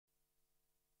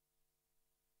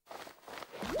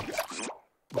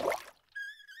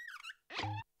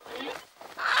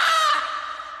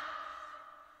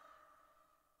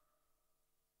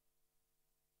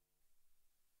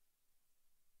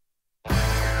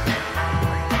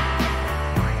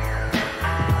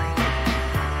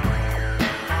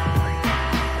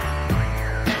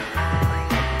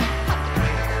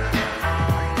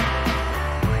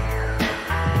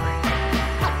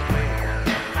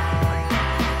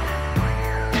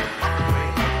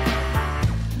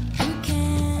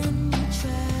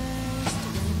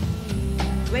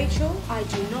I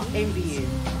do not envy you.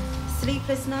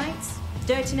 Sleepless nights,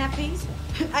 dirty nappies,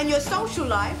 and your social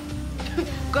life.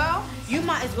 Girl, you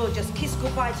might as well just kiss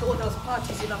goodbye to all those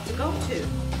parties you love to go to.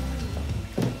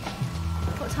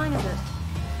 What time is it?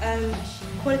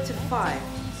 5:45.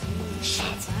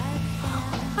 Shit.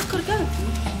 I've got to go.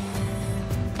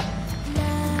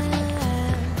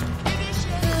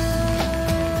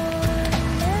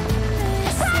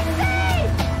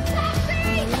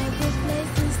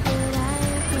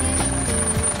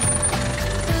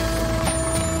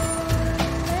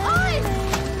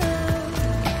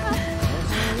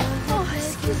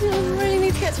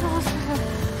 Get to hospital.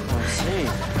 I see.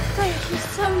 Thank you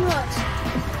so much.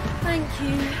 Thank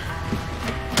you.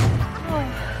 Oh.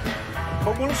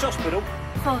 Put Willis Hospital.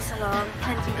 False alarm.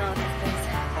 Kensington Gardens, please.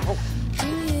 Oh. Do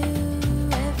you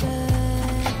ever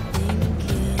think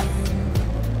in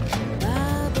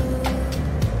bubbles?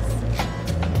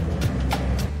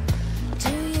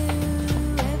 Do you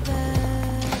ever...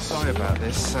 Sorry about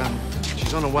this.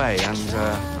 She's on her way and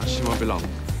she won't be long.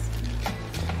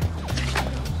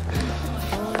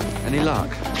 Any luck?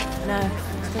 No,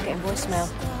 still getting voicemail.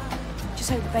 Just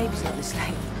hope the baby's not this late.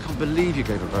 I can't believe you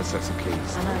gave her both sets of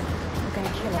keys. I know. I'm going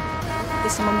to kill her.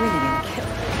 This time I'm really going to kill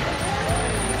her.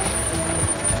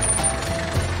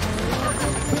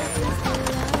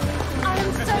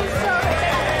 I'm so sorry.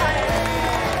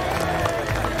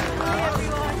 Hi,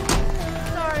 everyone.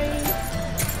 Sorry.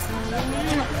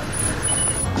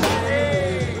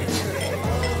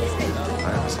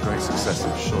 It was a great success,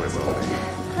 I'm sure it will be.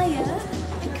 Hiya.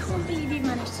 I can't believe you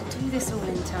managed to do this all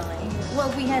in time.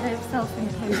 Well, we had a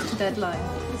self-imposed deadline.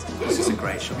 This is a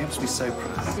great show. You must be so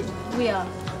proud. We are.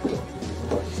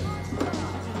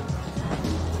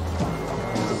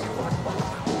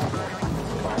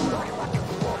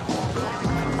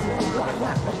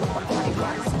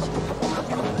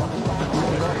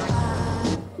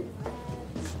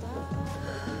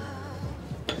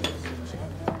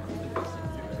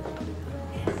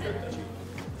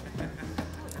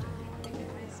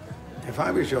 If I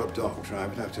was your doctor, I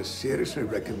would have to seriously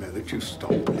recommend that you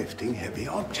stop lifting heavy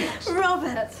objects.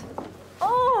 Robert!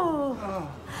 Oh!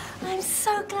 I'm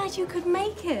so glad you could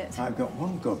make it. I've got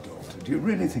one goddaughter. Do you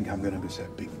really think I'm going to miss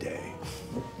that big day?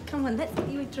 Come on, let's get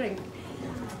you a drink.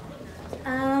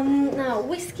 Now,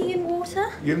 whiskey and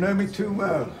water? You know me too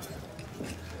well.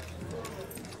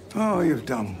 Oh, you've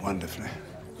done wonderfully.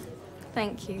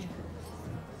 Thank you.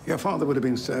 Your father would have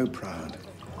been so proud.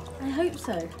 I hope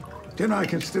so. Do you know, I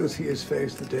can still see his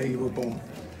face the day you were born.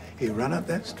 He ran up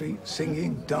that street,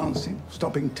 singing, dancing,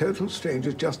 stopping total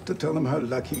strangers just to tell them how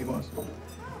lucky he was.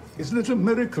 His little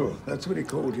miracle, that's what he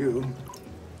called you.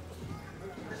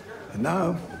 And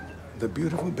now, the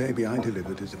beautiful baby I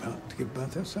delivered is about to give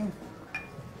birth herself.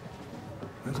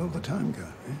 Where's all the time go,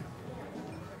 eh?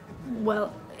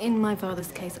 Well, in my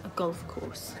father's case, a golf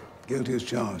course. Guilty as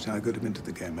charged. I got him into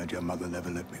the game, and your mother never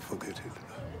let me forget it.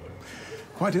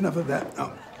 Quite enough of that.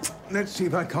 Now, let's see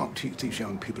if I can't teach these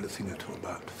young people a thing or two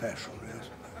about fashion, yes?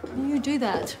 You do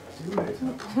that. See you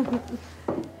later.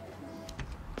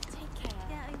 Take care.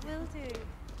 Yeah, I will do.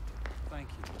 Thank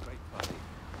you. Great party.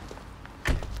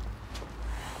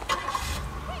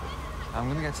 I'm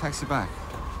going to get a taxi back.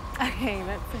 Okay,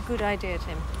 that's a good idea,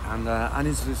 Tim. And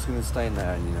Annie's just going to stay in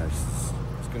there, and, you know,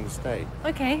 she's going to stay.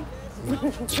 Okay.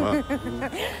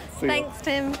 Thanks,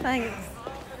 Tim. Thanks.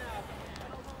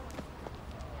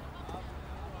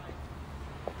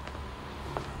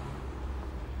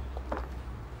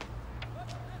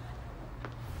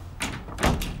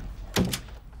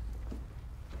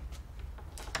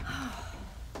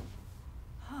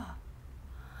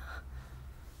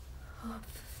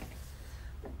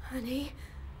 Honey?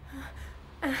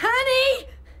 Honey!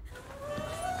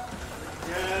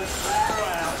 Yes,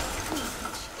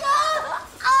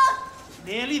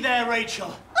 nearly there,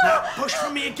 Rachel. Now, push for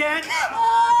me again.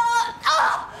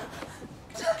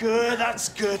 Good, that's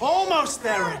good. Almost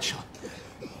there, Rachel.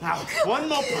 Now, one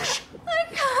more push. I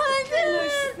can't do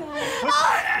it.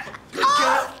 Good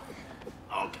girl.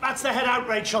 Oh, that's the head out,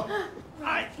 Rachel.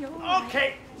 Right.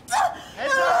 Okay.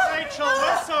 Heads up, Rachel.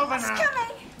 It's over now.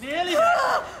 Nearly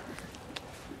there.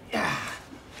 Yeah.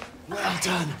 Well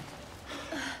done.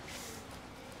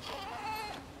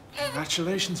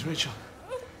 Congratulations, Rachel.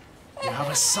 You have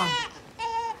a son.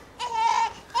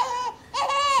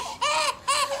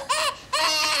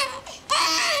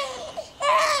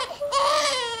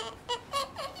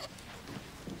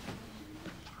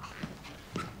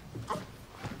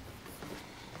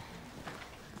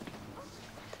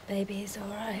 Baby is all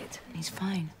right. He's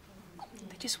fine.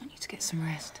 They just want you to get some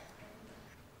rest.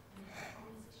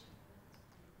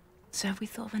 So have we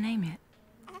thought of a name yet?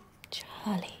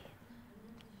 Charlie.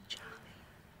 Charlie.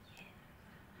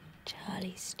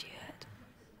 Charlie Stewart.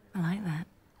 I like that.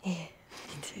 Yeah,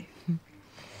 me too.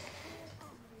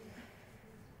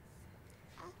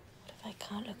 What if I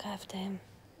can't look after him?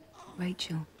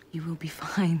 Rachel, you will be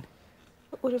fine.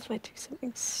 What if I do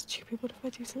something stupid? What if I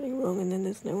do something wrong and then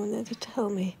there's no one there to tell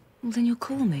me? Well, then you'll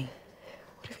call me.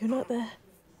 What if you're not there?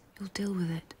 You'll deal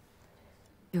with it.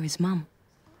 You're his mum.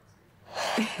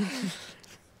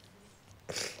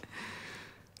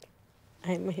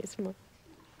 I'm his mum.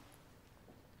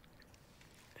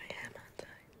 I am, aren't I?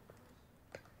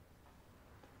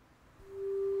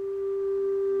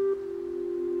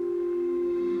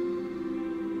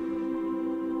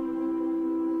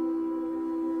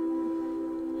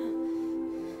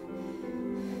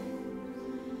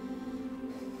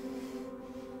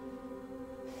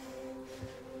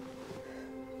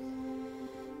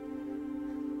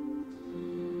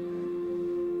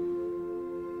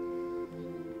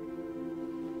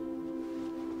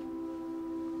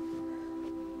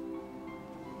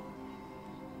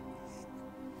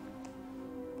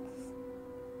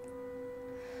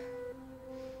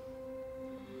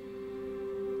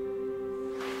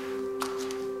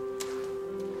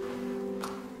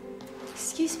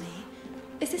 Excuse me,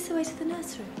 is this the way to the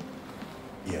nursery?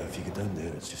 Yeah, if you go down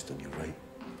there, it's just on your right.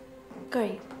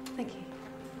 Great, thank you.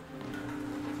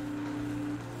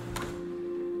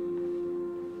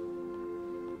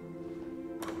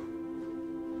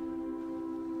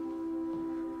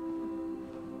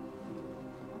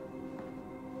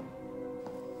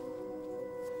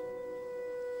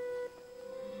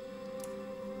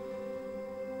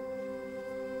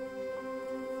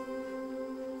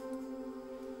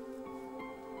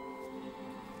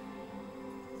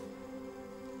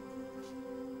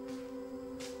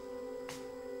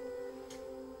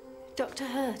 Dr.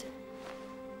 Hurd.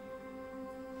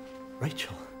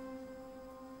 Rachel.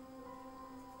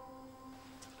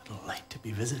 A little late to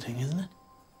be visiting, isn't it?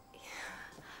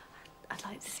 I'd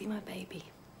like to see my baby.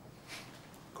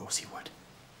 Of course you would.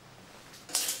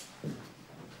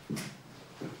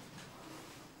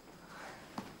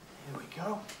 Here we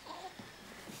go.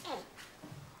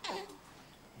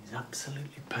 He's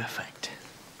absolutely perfect.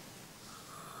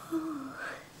 Oh.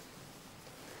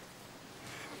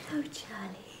 Hello,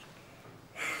 Charlie.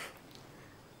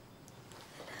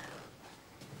 Hello.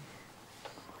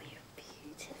 Oh, you're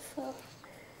beautiful.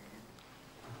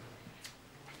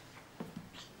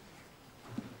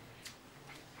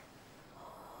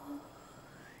 Oh,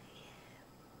 yeah.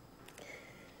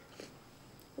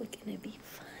 We're gonna be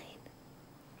fine.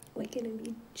 We're gonna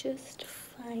be just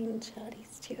fine, Charlie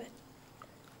Stewart.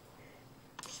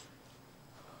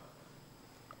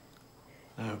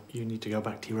 Now, you need to go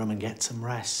back to your room and get some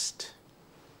rest.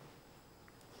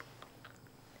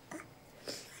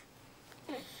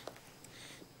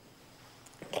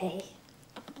 Okay.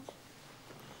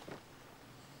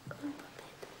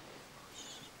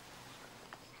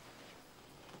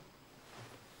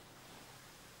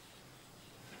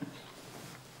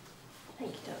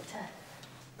 Thank you, Doctor.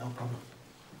 No problem.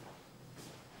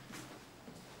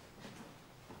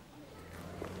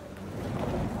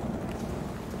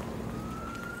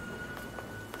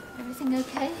 Everything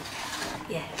okay?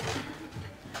 Yeah.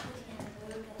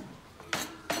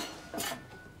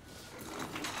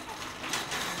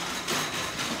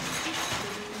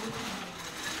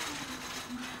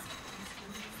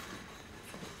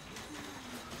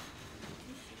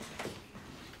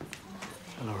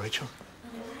 Hello, Rachel.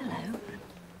 Hello.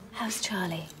 How's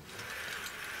Charlie?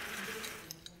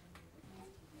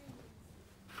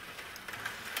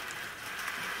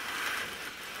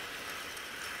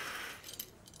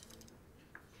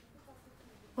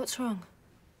 What's wrong?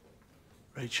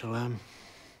 Rachel, I'm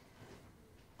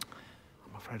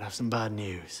afraid I have some bad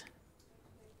news.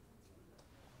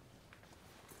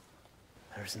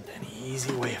 There isn't any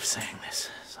easy way of saying this,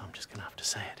 so I'm just gonna have to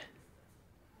say it.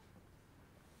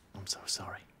 I'm so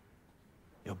sorry.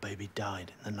 Your baby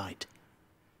died in the night.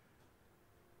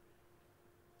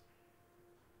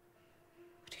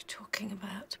 What are you talking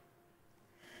about?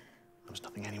 There was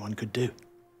nothing anyone could do.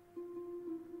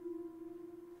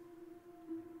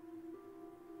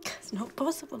 It's not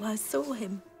possible. I saw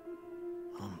him.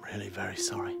 I'm really very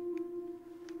sorry.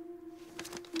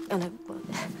 Oh, no, well,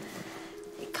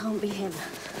 it can't be him.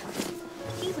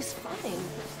 He was fine.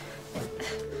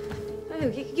 Oh,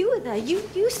 you were there.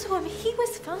 You saw him. He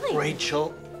was fine.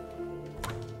 Rachel.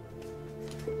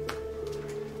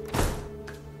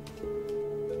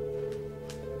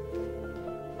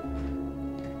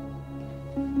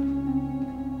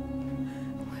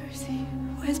 Where is he?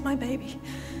 Where's my baby?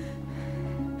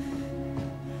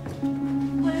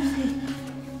 Where is he?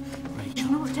 Rachel. He's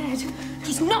not dead.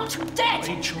 He's not dead!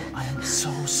 Rachel, I am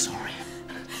so sorry.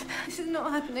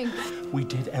 not happening. We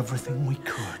did everything we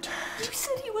could. You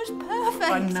said he was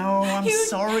perfect. I know, I'm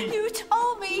sorry. You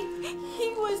told me he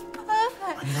was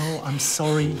perfect. I know, I'm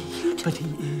sorry, but he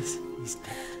is. He's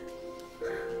dead.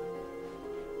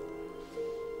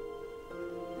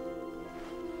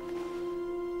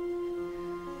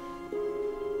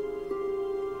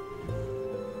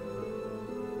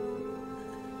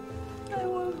 I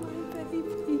want my baby.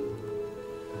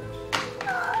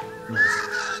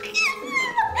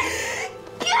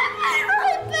 Give me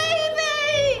my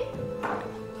baby!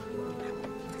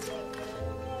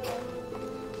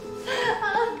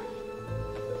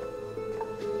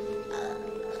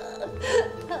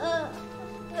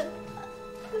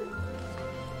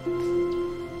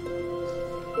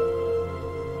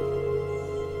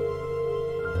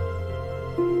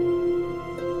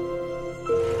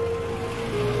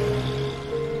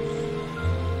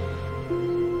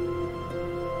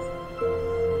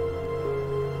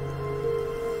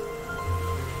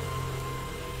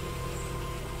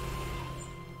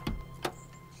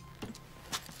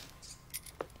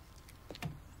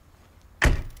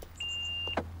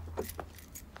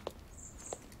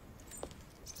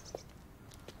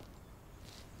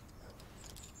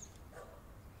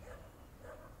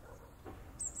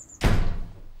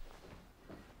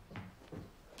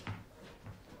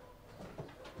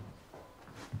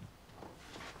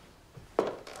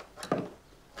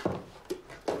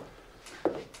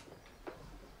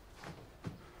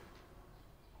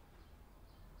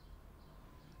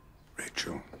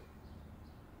 Rachel.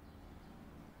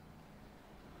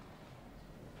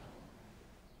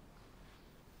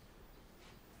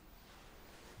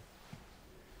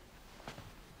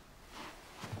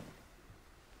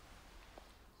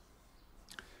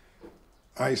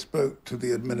 I spoke to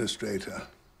the administrator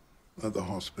at the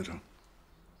hospital.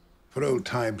 For old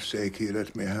time's sake, he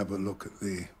let me have a look at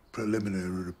the preliminary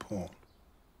report.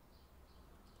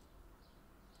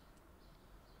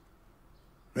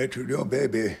 Rachel, your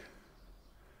baby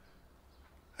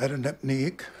had an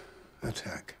apneic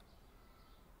attack.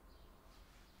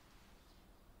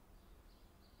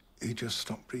 He just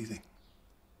stopped breathing.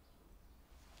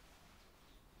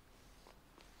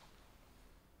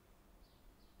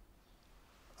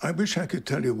 I wish I could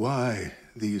tell you why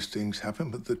these things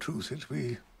happen, but the truth is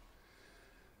we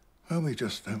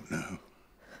just don't know.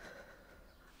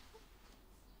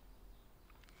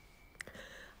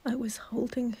 I was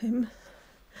holding him,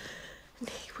 and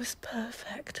he was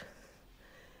perfect.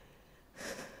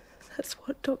 That's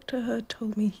what Dr. Hurd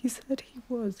told me. He said he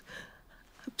was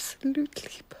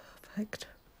absolutely perfect.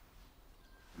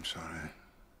 I'm sorry.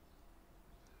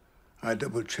 I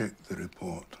double-checked the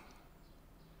report.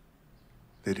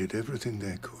 They did everything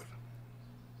they could.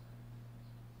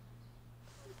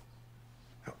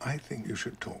 Now, I think you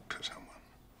should talk to someone.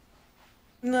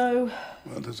 No.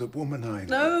 Well, there's a woman I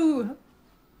know. No!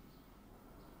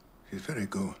 She's very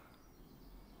good.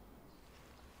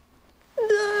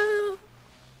 No!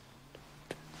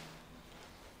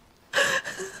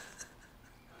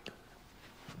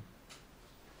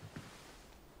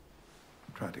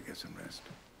 Try to get some rest.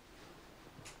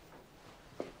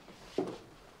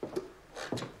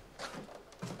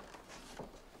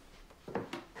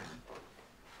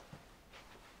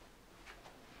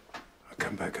 I'll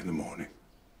come back in the morning.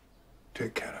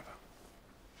 Take care of her.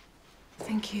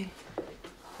 Thank you.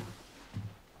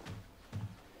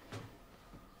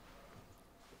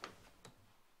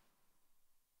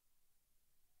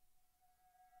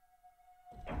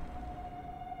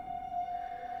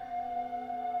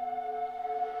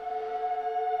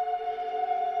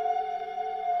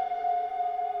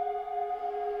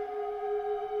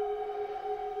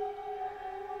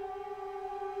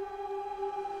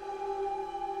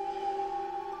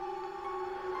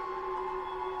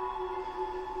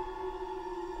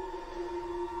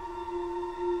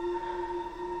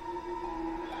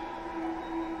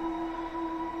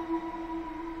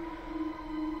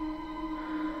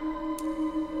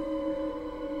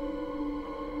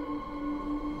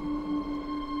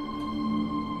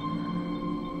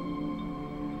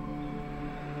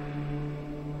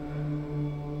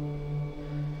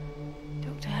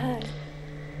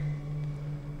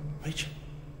 Rachel.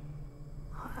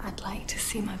 I'd like to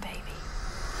see my baby.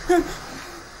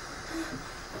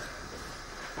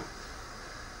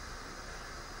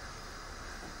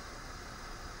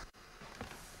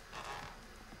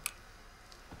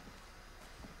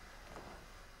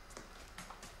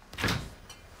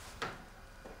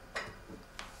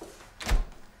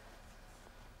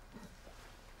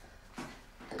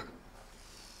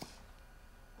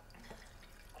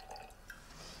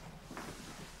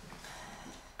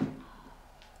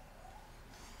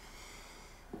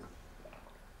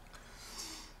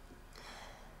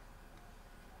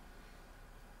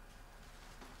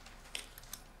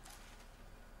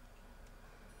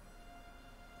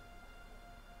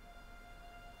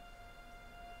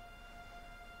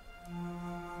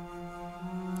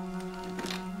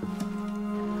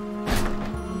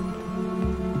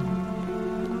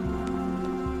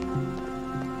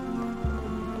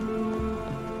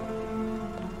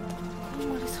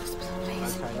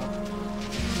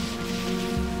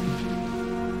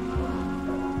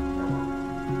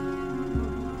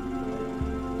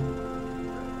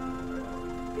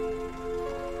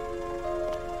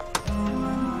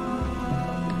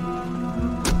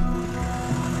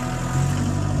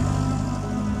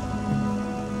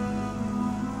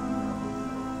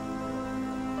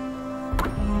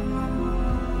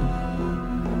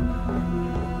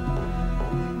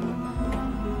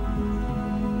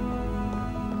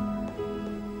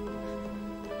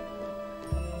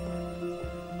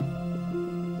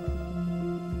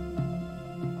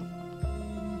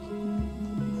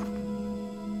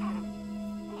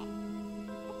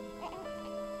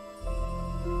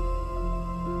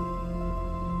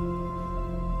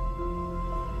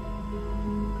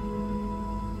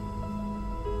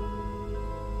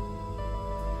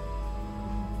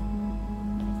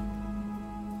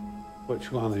 Which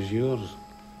one is yours?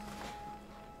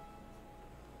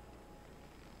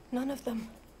 None of them.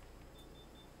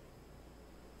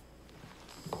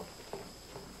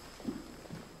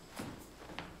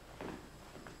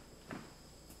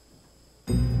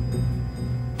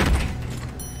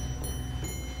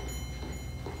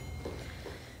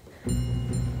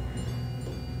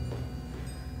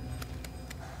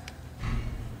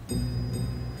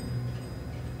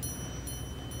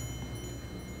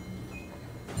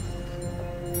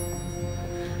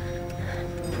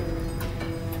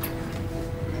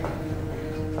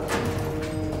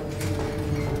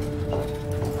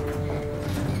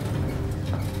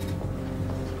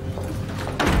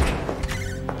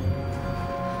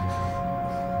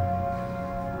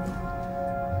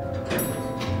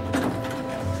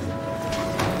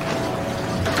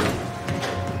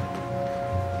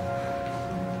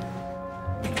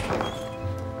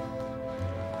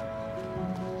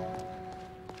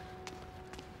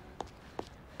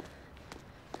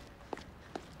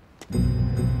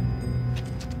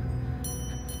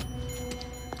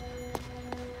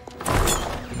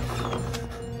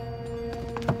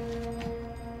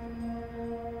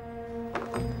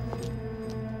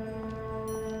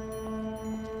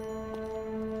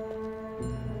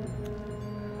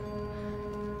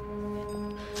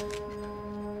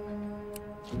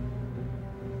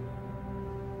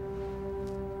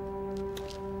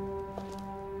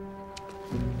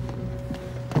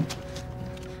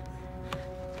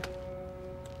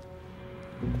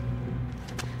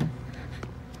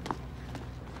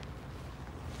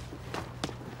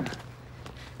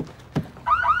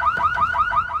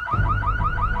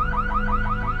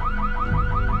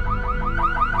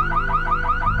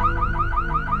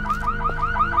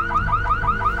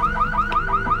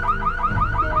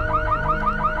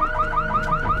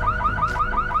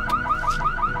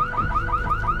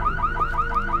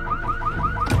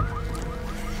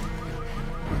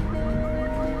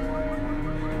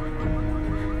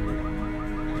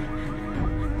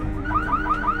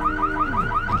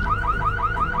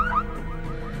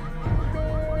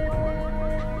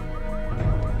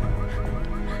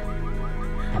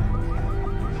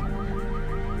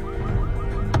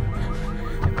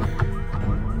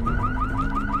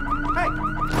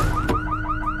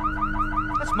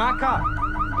 My car.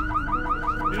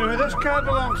 You know who this car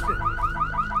belongs to?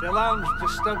 The alarm's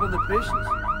disturbing the patients.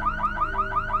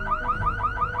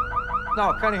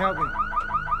 No, can you help me?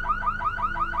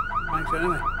 Thanks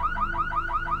anyway.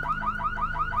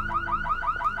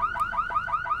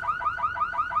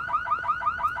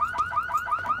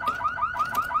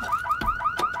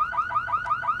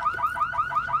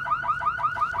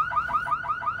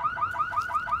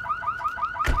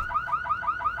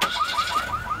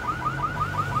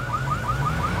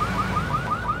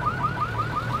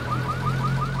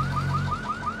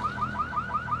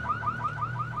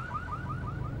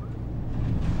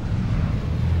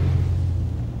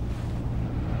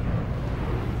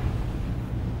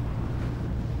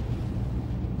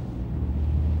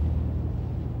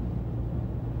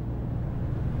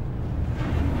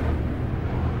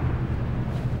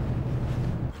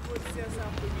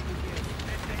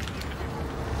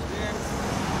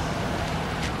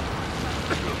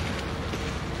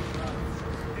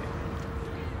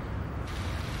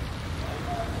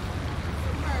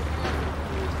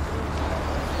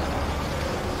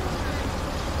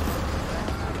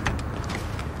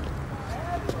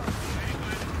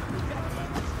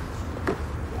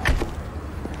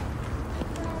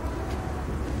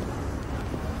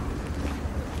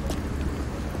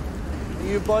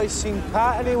 You boys seen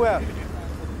Pat anywhere?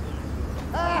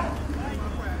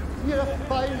 You're a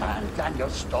fine man, Daniel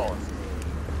Stone.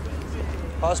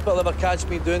 Hospital ever catch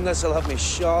me doing this, they'll have me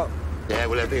shot. Yeah,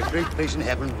 well, there'll be a great place in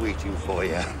heaven waiting for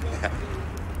you.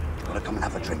 Wanna come and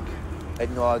have a drink? I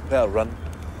know I'd better run.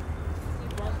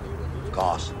 Of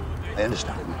course. I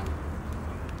understand.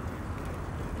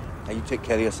 Now you take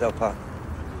care of yourself, Pat.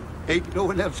 Ain't no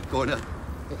one else gonna.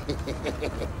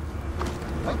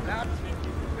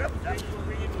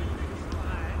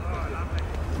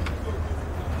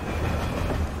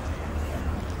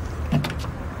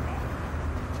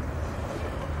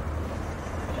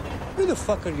 Who the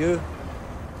fuck are you?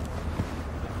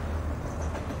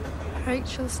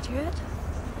 Rachel Stewart?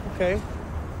 Okay.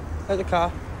 Out the car.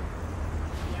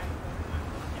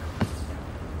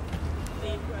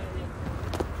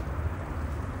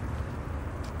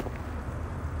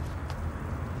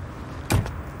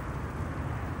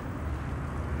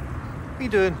 What are you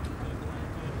doing?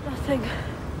 Nothing.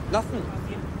 Nothing?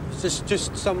 It's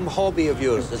just some hobby of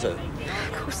yours, is it?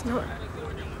 Of course not.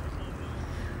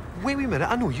 Wait a minute,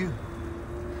 I know you.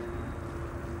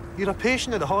 You're a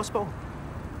patient at the hospital.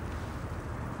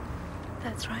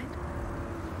 That's right.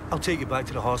 I'll take you back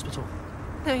to the hospital.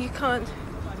 No, you can't.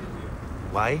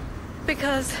 Why?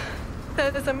 Because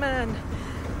there's a man,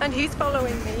 and he's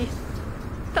following me.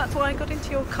 That's why I got into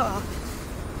your car.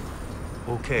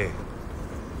 Okay.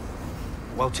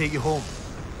 Well, I'll take you home.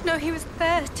 No, he was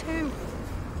there too.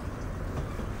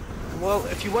 Well,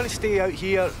 if you want to stay out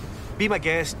here, be my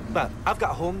guest, but I've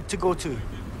got a home to go to.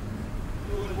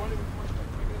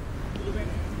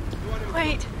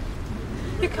 Wait.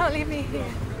 You can't leave me here.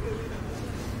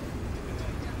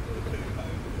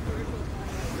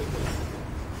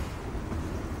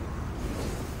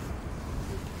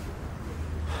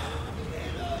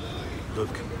 Look,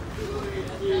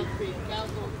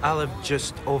 I live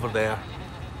just over there.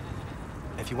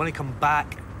 If you want to come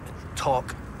back and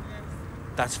talk,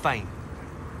 that's fine.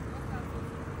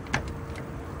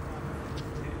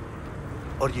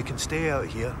 Or you can stay out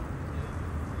here.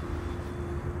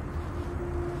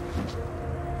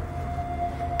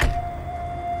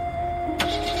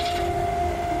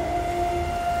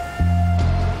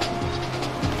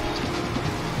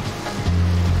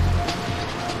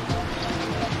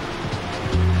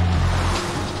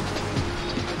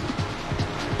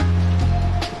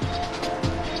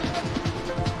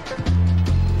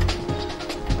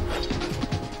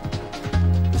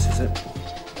 This is it.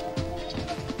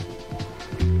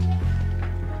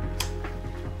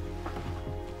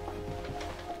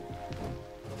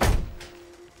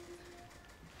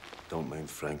 Don't mind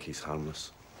Frank, he's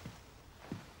harmless.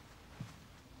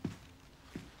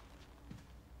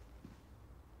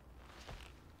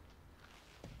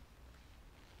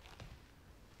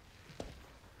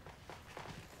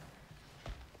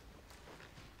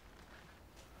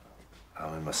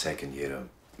 I'm in my second year of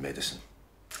medicine.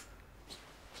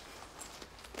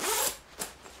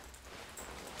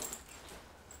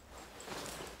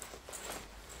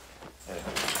 Do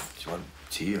you want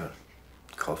tea or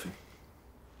coffee?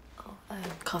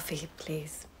 Coffee,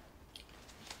 please.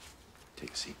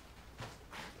 Take a seat.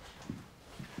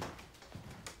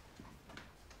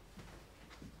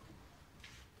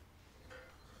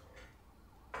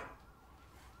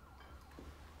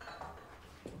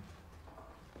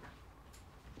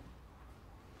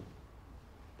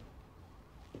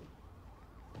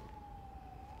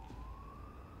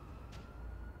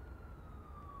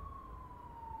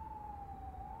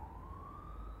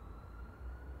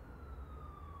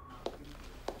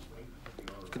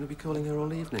 Gonna be calling her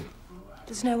all evening.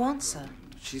 There's no answer.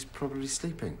 She's probably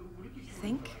sleeping. You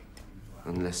think?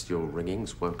 Unless your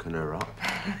ringing's woken her up.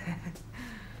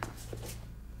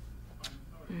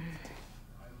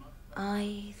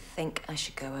 I think I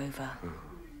should go over.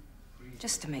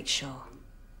 Just to make sure.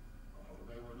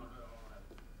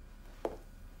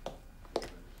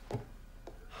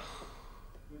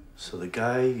 So the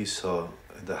guy you saw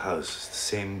at the house is the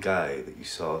same guy that you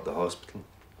saw at the hospital?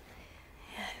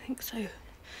 Yeah, I think so.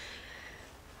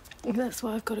 That's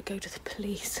why I've got to go to the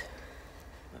police.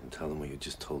 And tell them what you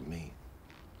just told me.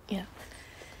 Yeah.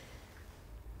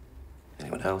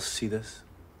 Anyone else see this?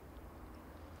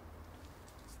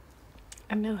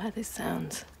 I know how this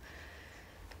sounds.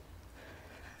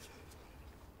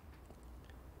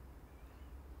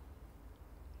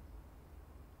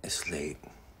 It's late.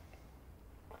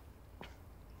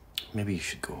 Maybe you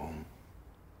should go home.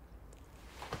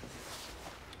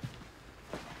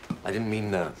 I didn't mean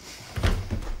that.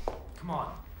 Come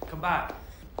on, come back.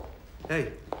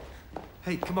 Hey,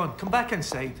 come on, come back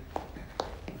inside.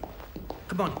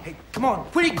 Come on, hey, come on,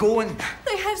 where are you going?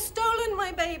 They have stolen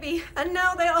my baby, and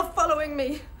now they are following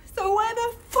me. So where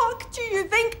the fuck do you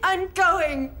think I'm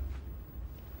going?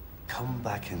 Come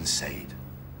back inside.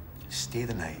 Stay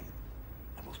the night,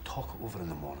 and we'll talk it over in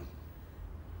the morning.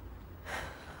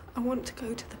 I want to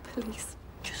go to the police.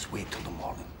 Just wait till the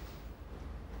morning.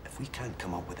 If we can't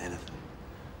come up with anything,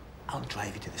 I'll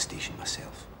drive you to the station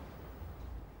myself.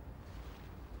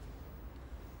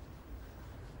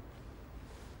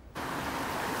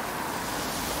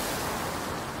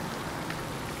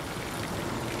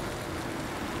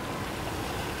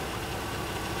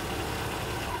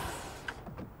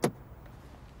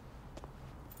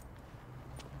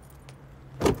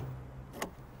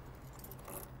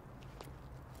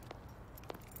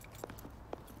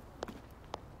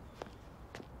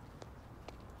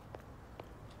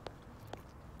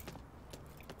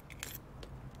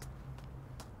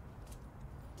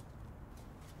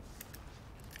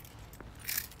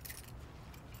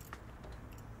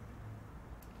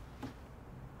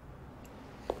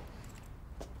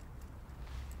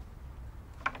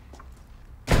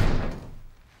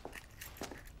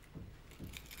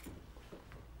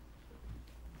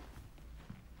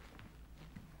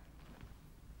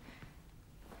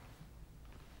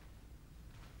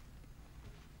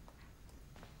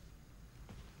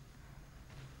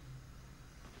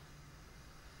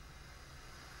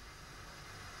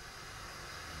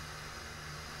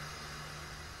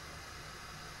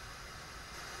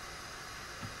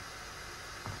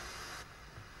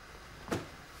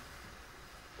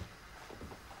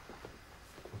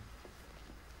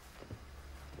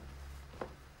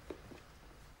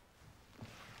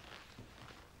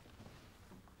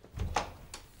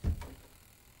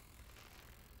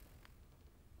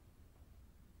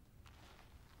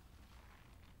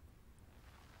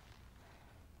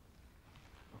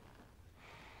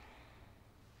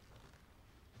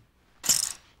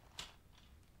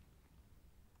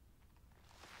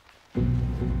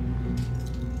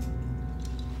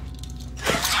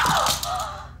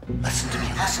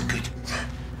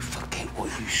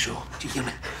 so. Do you hear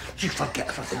me? You forget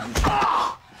everything.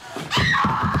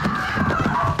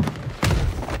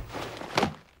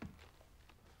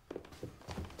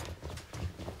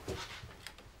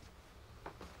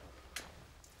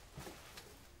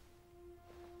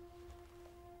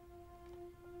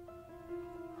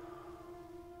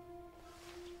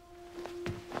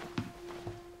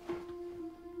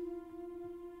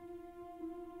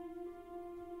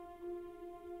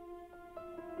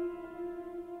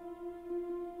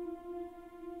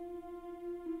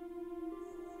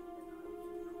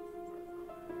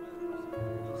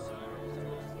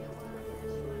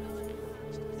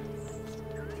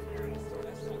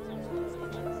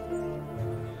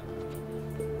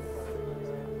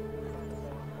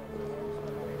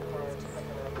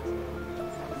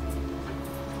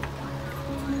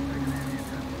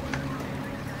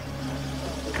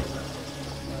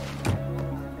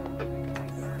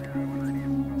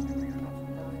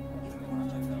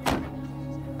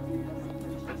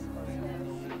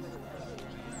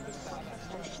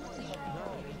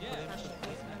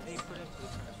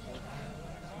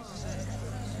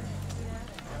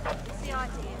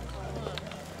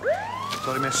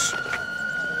 Sorry, miss.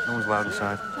 No one's allowed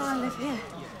inside. Oh, I live here.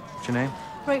 What's your name?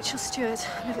 Rachel Stewart.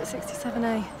 I live at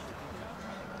 67A.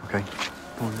 Okay.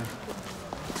 Go on then.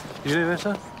 You live here,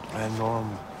 sir? No,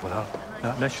 I'm with her.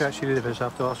 No, unless you actually live here, so I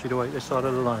have to ask you to wait this side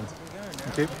of the line.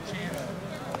 Thank you.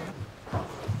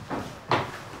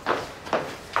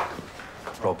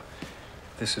 Rob,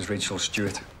 this is Rachel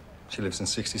Stewart. She lives in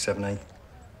 67A.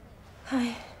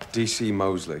 Hi. DC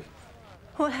Mosley.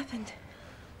 What happened?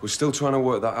 We're still trying to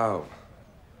work that out.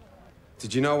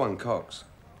 Did you know Anne Cox?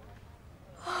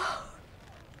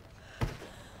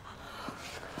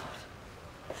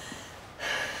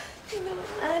 You know,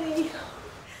 Annie.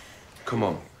 Come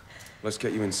on. Let's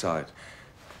get you inside.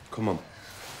 Come on.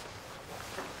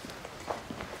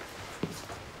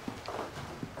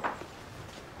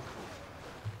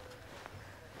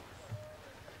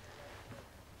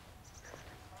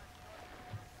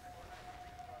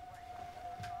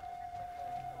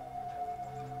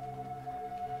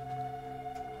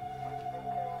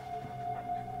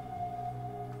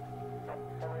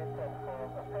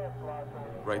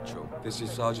 Rachel, this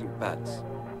is Sergeant Betts.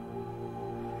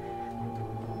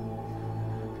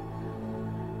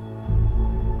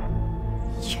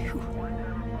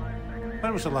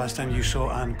 When was the last time you saw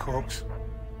Anne Cox?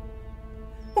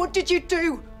 What did you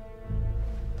do?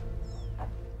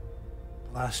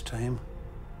 Last time,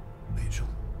 Rachel.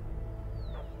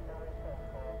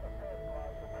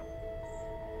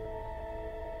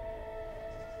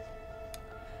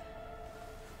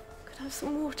 Could I have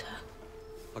some water?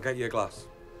 I'll get you a glass.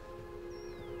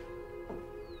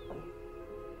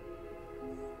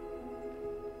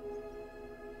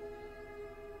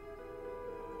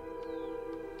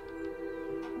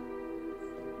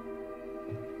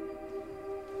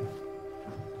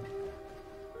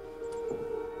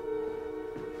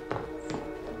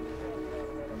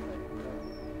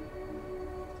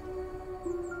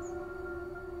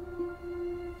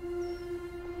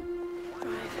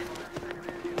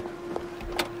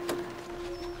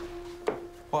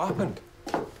 What happened?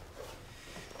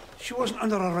 She wasn't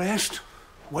under arrest,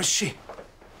 was she?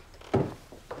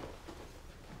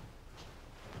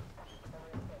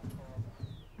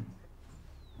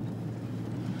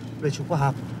 Rachel, what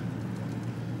happened?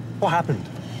 What happened?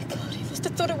 God, he must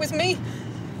have thought it was me.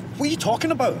 What are you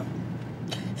talking about?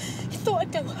 He thought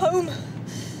I'd go home.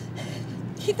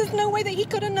 There's no way that he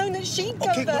could have known that she'd go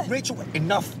Okay, there. look, Rachel,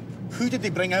 enough. Who did they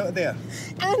bring out of there?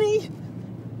 Annie!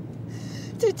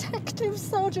 Detective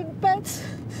Sergeant Betts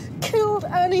killed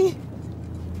Annie.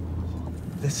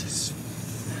 This is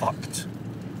fucked.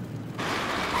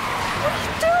 What are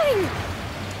you doing?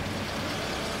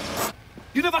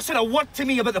 You never said a word to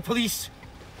me about the police.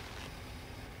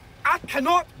 I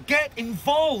cannot get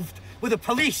involved with the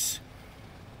police.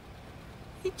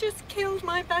 He just killed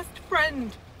my best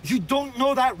friend. You don't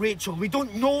know that, Rachel. We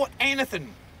don't know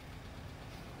anything.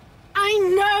 I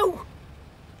know.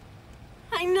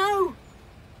 I know.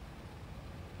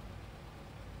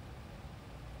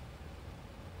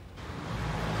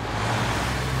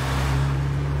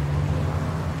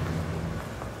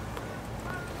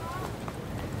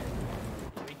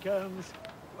 Here he comes.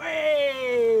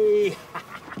 Way!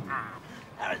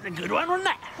 That was a good one, wasn't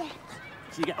it? Yeah.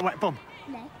 So you get a wet bum?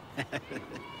 No.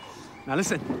 Now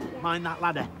listen, mind that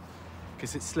ladder,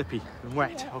 because it's slippy and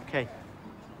wet, okay?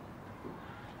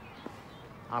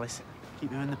 Alice, keep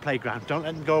them in the playground. Don't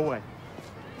let them go away.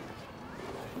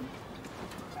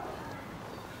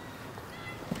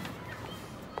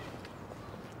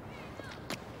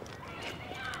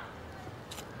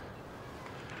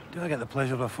 Do I get the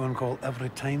pleasure of a phone call every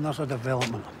time there's a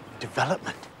development?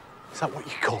 Development? Is that what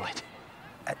you call it?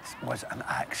 It was an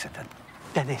accident.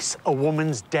 Dennis, a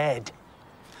woman's dead.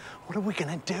 What are we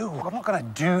gonna do? We're not gonna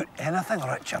do anything,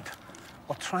 Richard.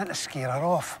 We're trying to scare her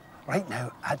off. Right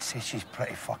now, I'd say she's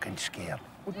pretty fucking scared.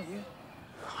 Wouldn't you?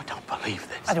 I don't believe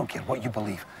this. I don't care what you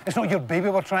believe. It's not your baby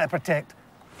we're trying to protect.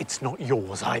 It's not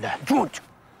yours either. Don't!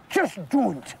 Just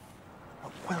don't!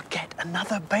 We'll get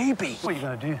another baby. What are you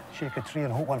gonna do? Shake a tree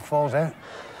and hope one falls out?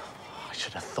 I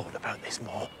should have thought about this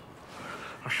more.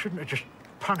 I shouldn't have just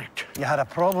panicked. You had a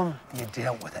problem, you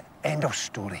dealt with it. End of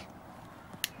story.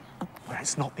 Well,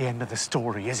 it's not the end of the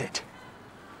story, is it?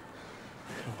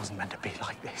 It wasn't meant to be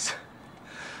like this.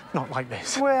 Not like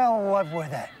this. Well, live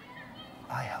with it.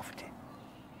 I have to.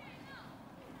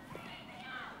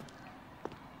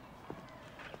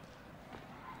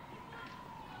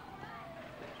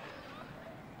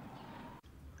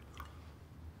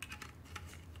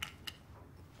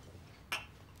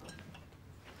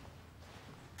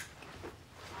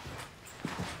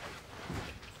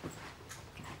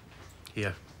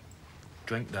 Here,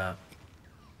 drink that.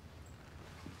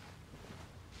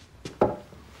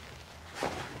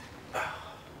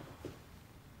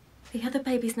 The other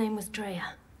baby's name was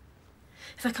Drea.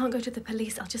 If I can't go to the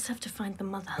police, I'll just have to find the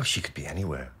mother. Oh, she could be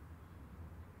anywhere.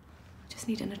 I just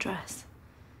need an address.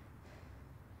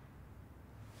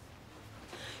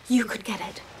 You could get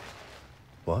it.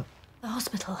 What? The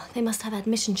hospital. They must have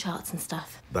admission charts and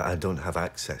stuff. But I don't have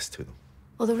access to them.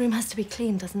 Well, the room has to be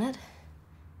clean, doesn't it?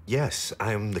 Yes,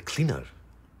 I am the cleaner.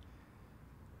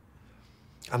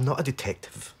 I'm not a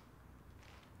detective.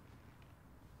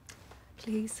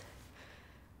 Please.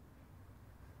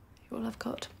 You're all I've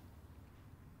got.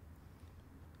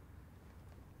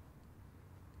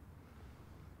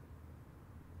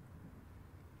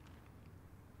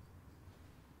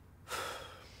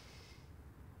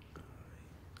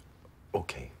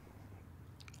 Okay.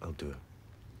 I'll do it.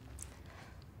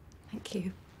 Thank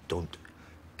you. Don't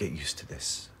get used to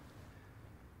this.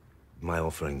 My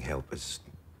offering help is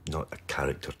not a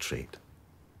character trait.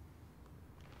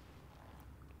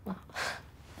 Well,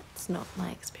 it's not my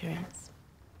experience.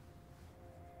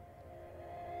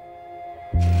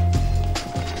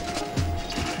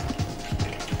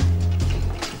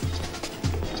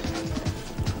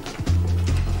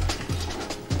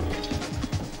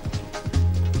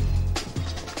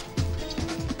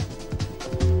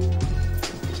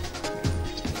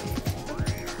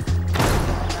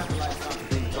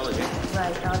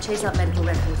 Right, I'll chase up medical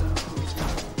records.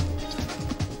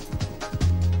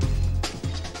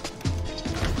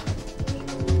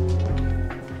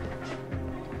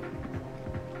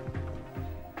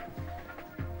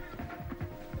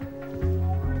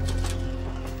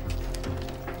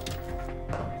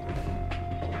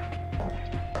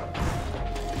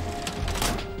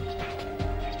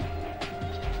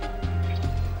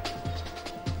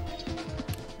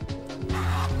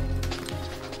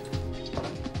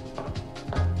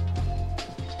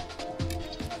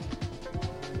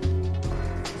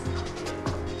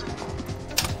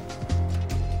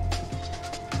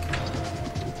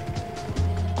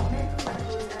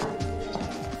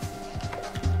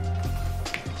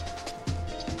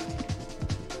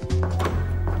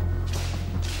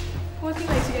 Working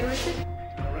late again, Richard?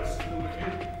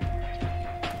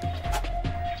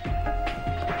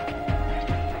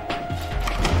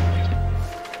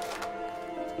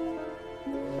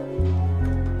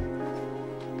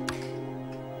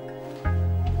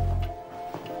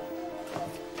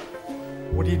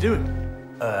 What are you doing?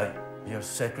 Your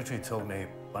secretary told me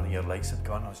one of your lights had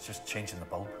gone. I was just changing the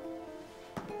bulb.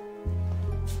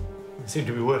 You seem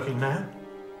to be working now.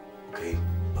 Okay,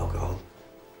 alcohol.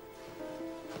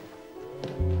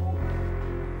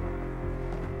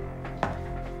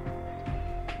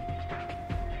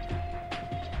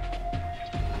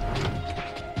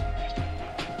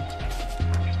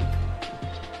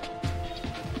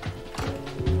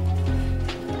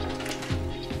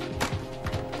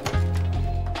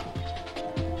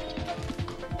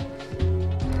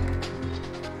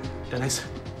 Dennis,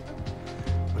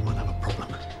 we might have a problem.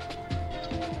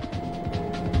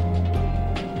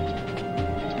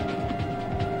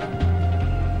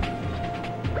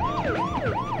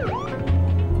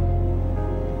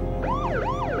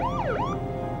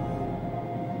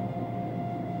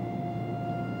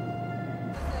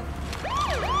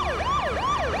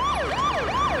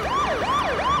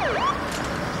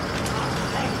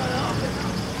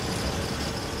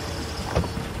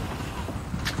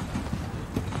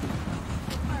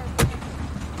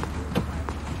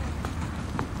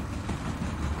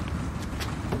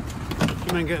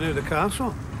 You mean getting out of the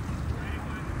castle?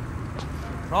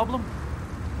 Problem?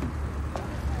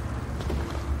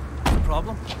 What's the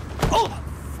problem? Oh!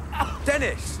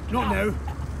 Dennis! Not now.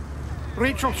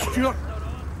 Rachel Stewart.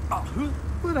 Who?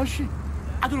 Where is she?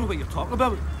 I don't know what you're talking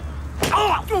about.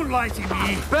 Oh! Don't lie to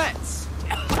me! Bets!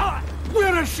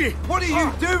 Where is she? What are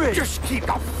you doing? Just keep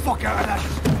the fuck out of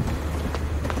this!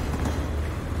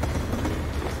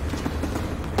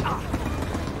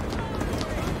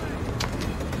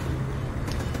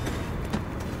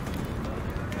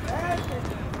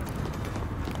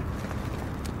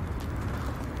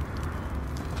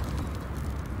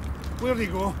 Where'd he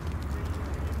go?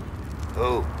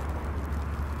 Oh.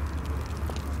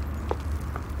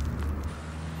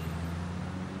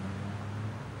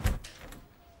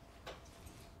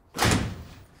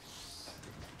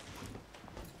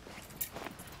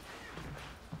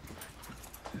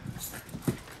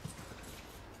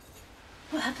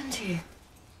 What happened to you?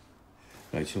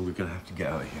 Rachel, we're gonna have to get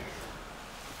out of here.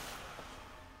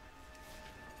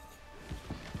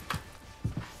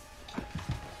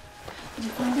 Did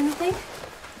you find anything?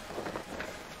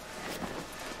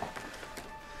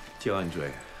 Tell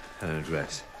Andre and her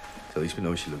address. So at least we know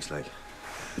what she looks like.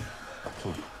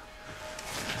 Come on.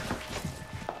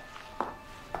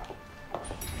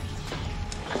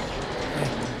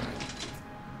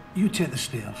 You take the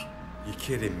stairs. You're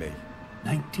kidding me.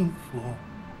 19th floor,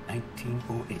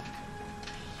 1908.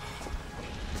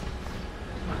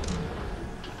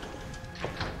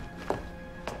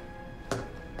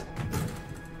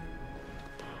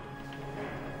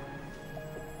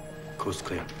 Coast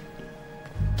clear.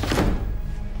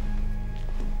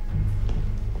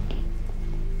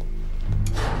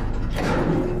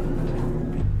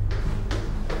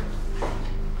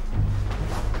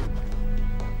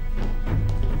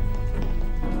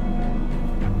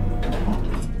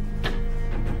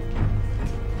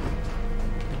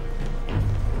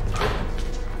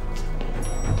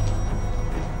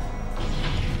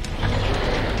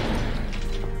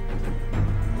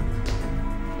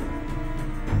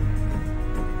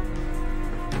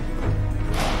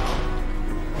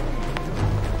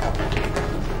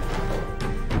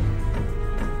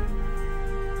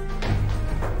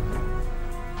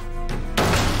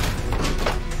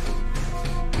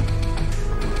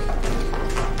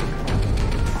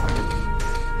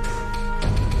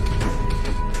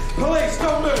 Police,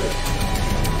 don't move!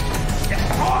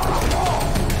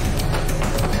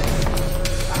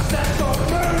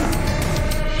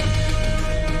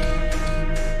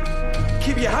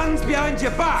 Keep your hands behind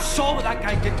your back! Saw what that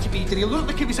guy did to me. Did he look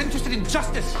like he was interested in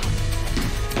justice?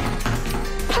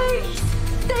 Please!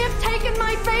 They have taken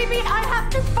my baby! I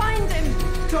have to find him!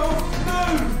 Don't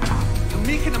move! You're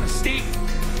making a mistake.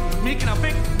 You're making a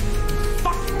big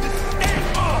fucking mistake!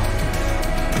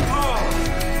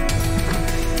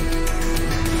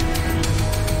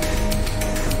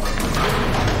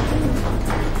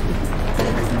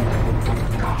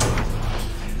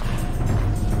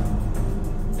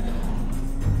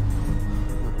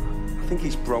 I think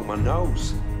he's broke my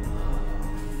nose.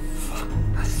 Fuck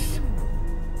this.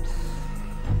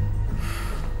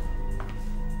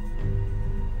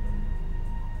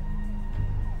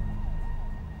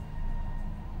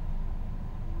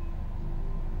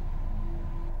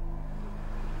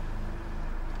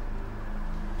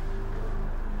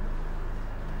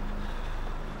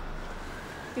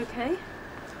 You okay?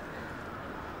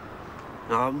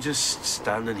 No, I'm just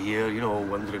standing here, you know,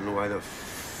 wondering why the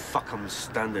fuck I'm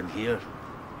standing here.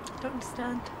 I don't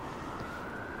understand.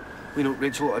 You know,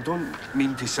 Rachel, I don't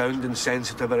mean to sound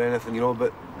insensitive or anything, you know,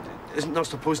 but isn't there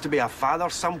supposed to be a father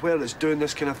somewhere that's doing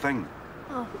this kind of thing?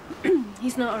 Oh,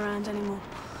 he's not around anymore.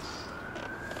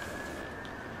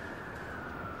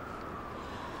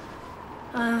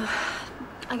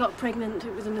 I got pregnant.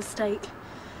 It was a mistake.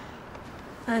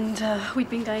 And we'd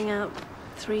been going out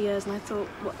 3 years, and I thought,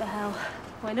 what the hell?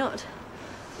 Why not?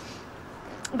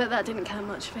 But that didn't count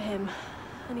much for him.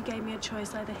 And he gave me a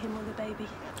choice, either him or the baby.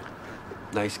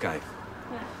 Nice guy.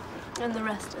 Yeah. And the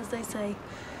rest, as they say,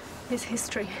 is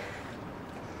history.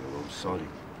 Oh, I'm sorry.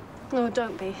 Oh,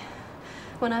 don't be.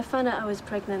 When I found out I was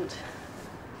pregnant,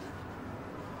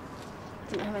 I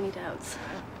didn't have any doubts.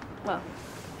 Well,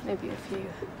 maybe a few.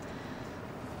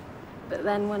 But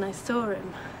then when I saw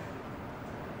him,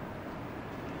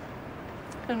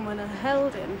 and when I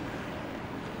held him,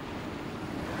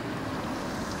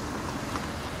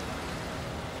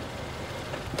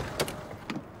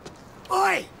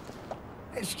 Oi!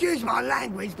 Excuse my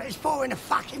language, but it's 4 in the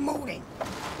fucking morning.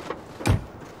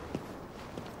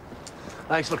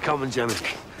 Thanks for coming, Jimmy.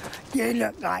 You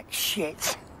look like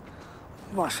shit.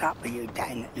 What's up with you,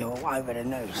 Dan? You're all over the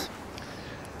news.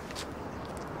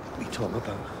 What are you talking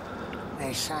about?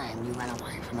 They're saying you ran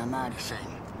away from a murder scene.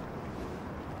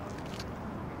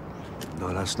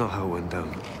 No, that's not how it went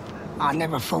down. I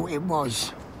never thought it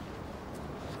was.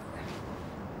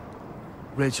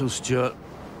 Rachel Stewart,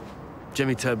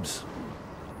 Jimmy Tibbs.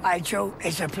 Rachel,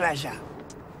 it's a pleasure.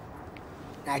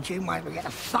 Now, Jim, might we get the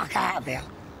fuck out of here?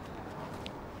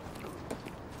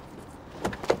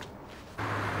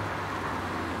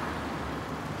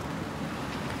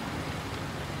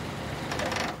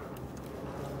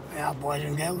 Well, boys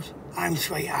and girls, home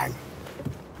sweet home.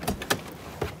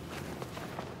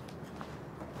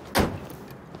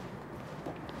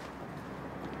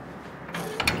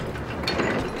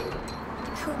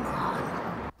 Come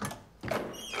on.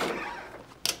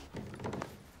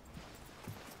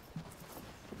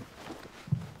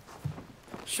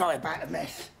 Sorry about the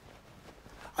mess.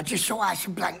 I just thought I had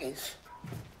some blankets.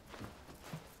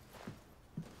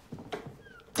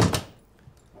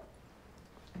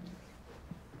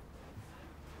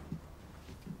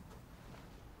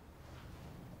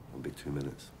 It'll be 2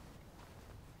 minutes.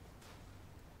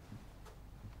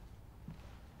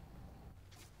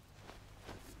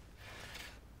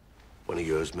 One of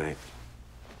yours, mate.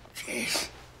 Cheers.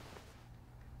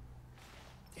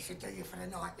 This will do you for the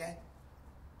night, yeah?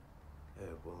 Yeah,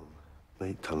 well,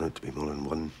 might turn out to be more than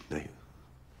one night.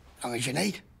 Long as you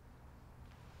need.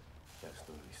 Yeah, it's not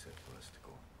really safe for us to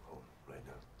go home right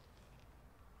now.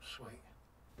 Sweet.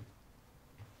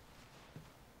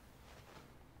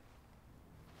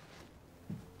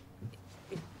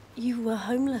 You were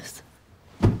homeless.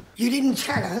 You didn't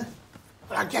tell her?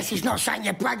 Well, I guess it's not something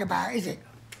you brag about, is it?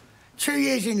 2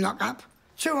 years in lockup,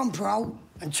 2 on parole,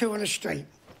 and 2 on the street.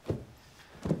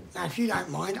 Now, if you don't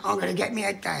mind, I'm going to get me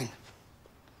head down.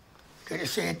 Good to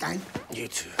see you, Dan. You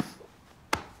too.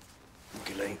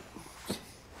 Good night.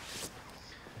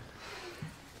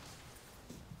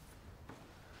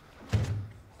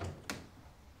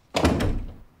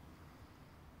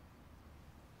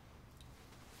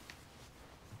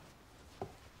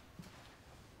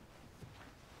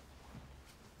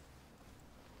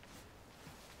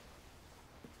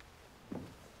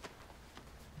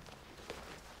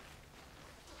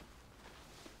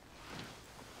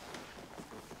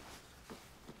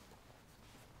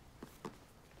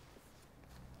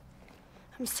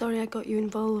 I'm sorry I got you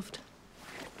involved.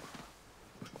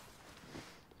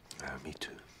 Me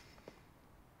too.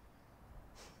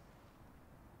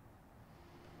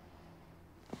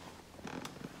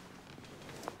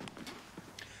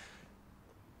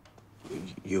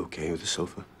 You okay with the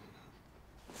sofa?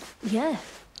 Yeah,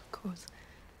 of course.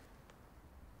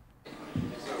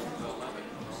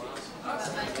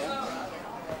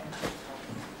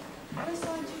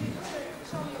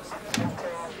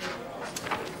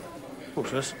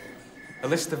 What's this? A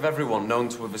list of everyone known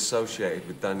to have associated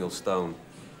with Daniel Stone.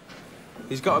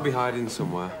 He's got to be hiding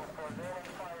somewhere.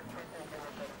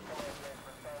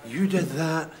 You did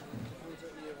that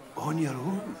on your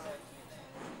own?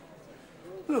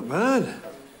 Not bad.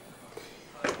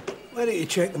 Why don't you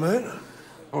check them out?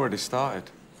 Already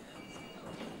started.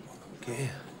 Okay.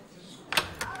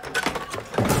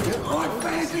 Right,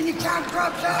 fans in your camp,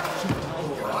 props up.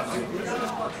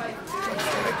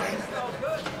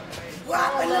 What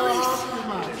happened, Luis?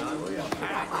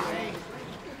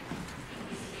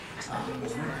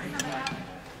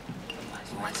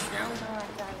 What's now?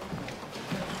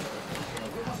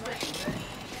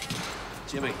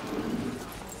 Jimmy.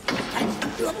 Hey,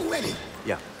 you up already?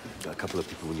 Yeah, got a couple of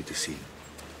people we need to see.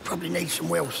 Probably need some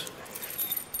wills.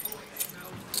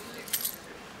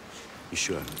 You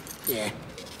sure? Yeah,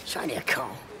 it's only a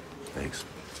call. Thanks.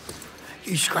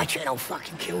 You scratch it, I'll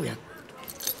fucking kill you.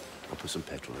 I'll put some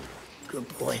petrol in. Good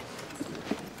boy.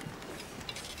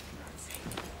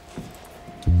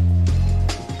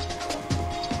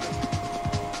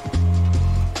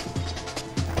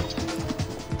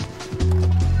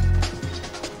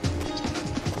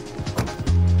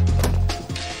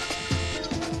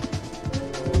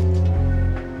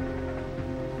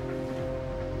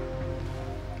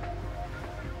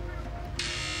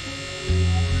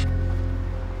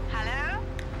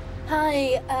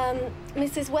 Hi,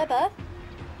 Mrs. Webber?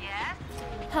 Yes?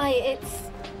 Hi, it's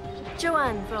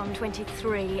Joanne from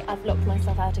 23. I've locked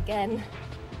myself out again.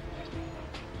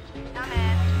 Come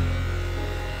in.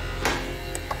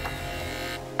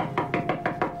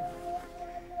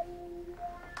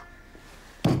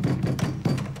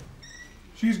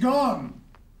 She's gone.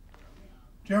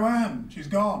 Joanne, she's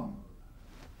gone.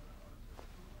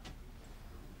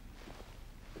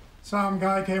 Some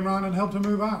guy came round and helped her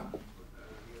move out.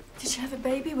 Did she have a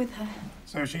baby with her?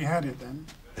 So she had it then?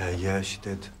 Yeah, she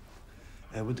did.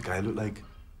 What'd the guy look like?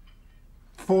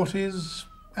 40s,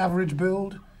 average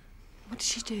build. What did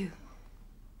she do?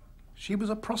 She was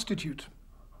a prostitute.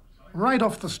 Right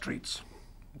off the streets.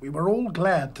 We were all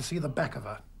glad to see the back of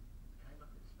her.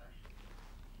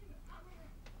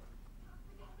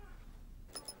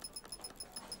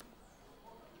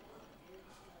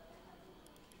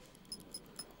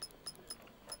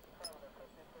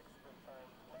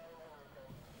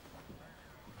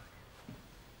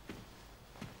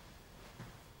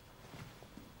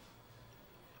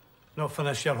 Not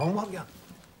finished your homework yet?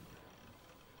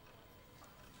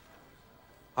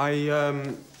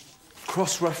 I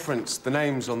cross-referenced the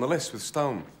names on the list with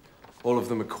Stone. All of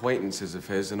them acquaintances of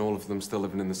his, and all of them still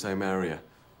living in the same area.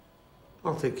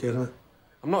 I'll take care of it.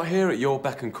 I'm not here at your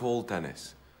beck and call,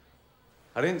 Dennis.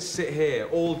 I didn't sit here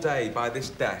all day by this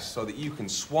desk so that you can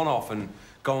swan off and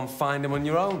go and find him on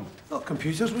your own. Not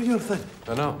computers were your thing.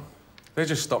 I know. They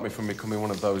just stopped me from becoming one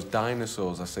of those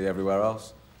dinosaurs I see everywhere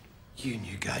else. You and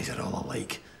you guys are all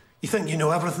alike. You think you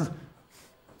know everything?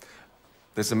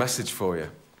 There's a message for you.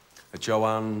 A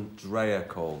Joanne Dreyer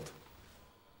called.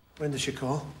 When did she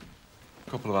call? A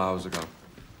couple of hours ago.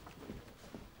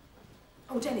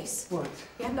 Oh, Dennis. What?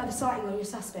 We had another sighting on your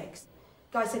suspects.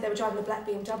 Guy said they were driving a black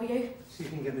BMW. See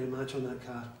if you can get me a match on that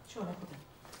car. Sure, no problem.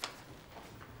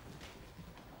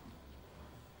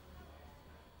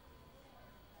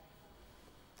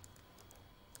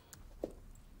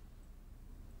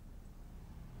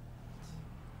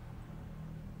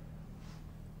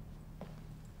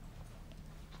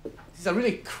 This is a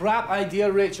really crap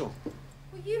idea, Rachel.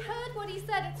 Well, you heard what he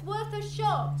said. It's worth a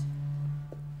shot.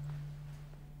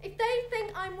 If they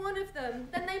think I'm one of them,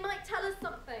 then they might tell us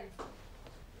something.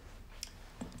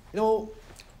 You know,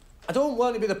 I don't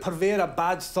want to be the purveyor of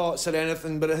bad thoughts or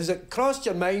anything, but has it crossed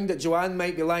your mind that Joanne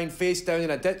might be lying face down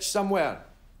in a ditch somewhere?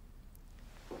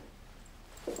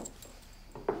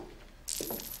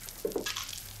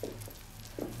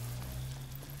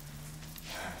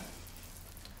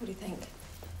 What do you think?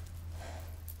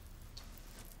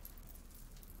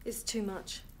 It's too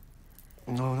much.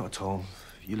 No, not at all.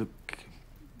 You look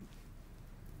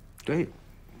great.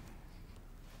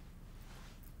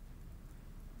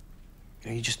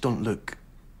 You just don't look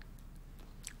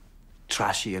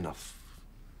trashy enough.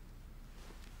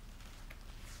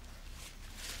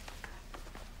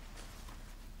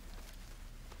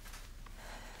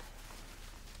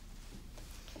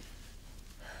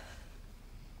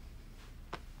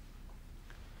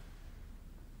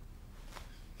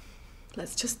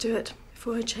 Let's just do it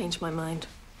before I change my mind.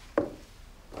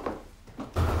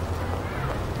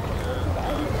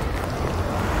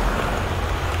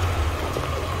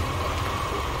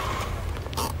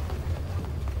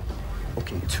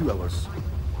 Okay, 2 hours.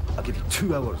 I'll give you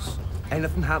 2 hours.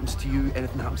 Anything happens to you,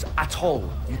 anything happens at all,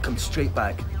 you come straight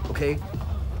back, okay?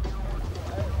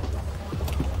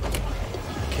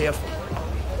 Careful.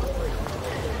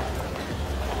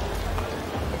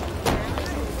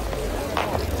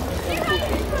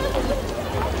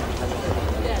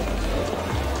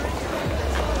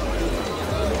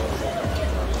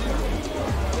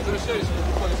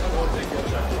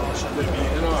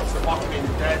 You know, it's fucking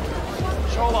dead.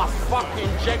 Show a fucking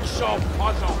jigsaw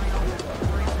puzzle.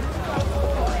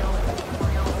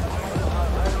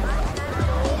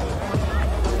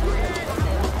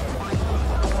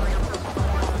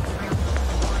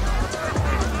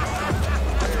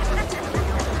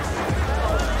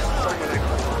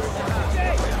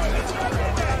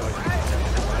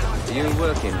 Are you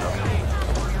working, Rob?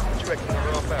 What do you reckon,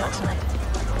 another half hour?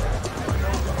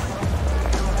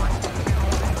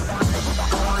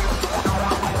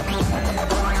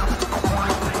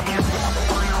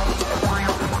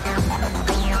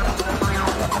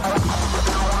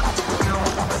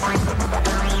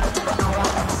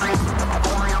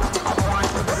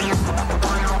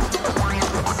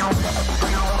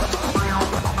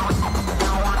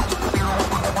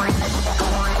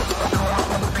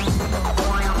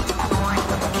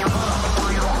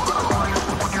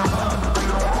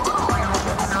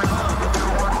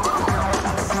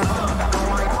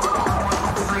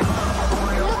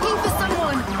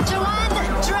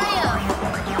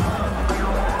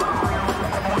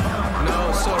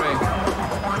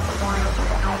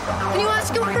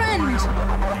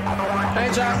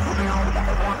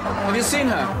 Have you seen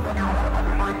her?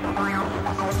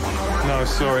 No,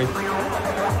 sorry.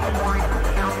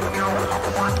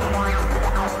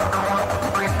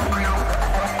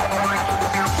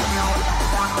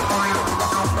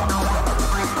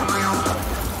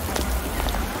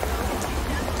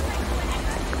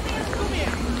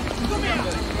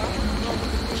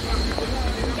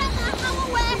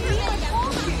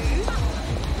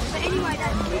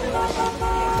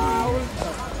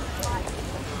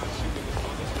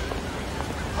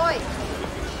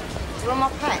 You're on my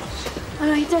patch. Oh,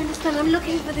 no, you don't understand. I'm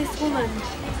looking for this woman.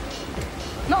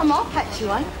 Not on my patch,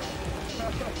 you ain't.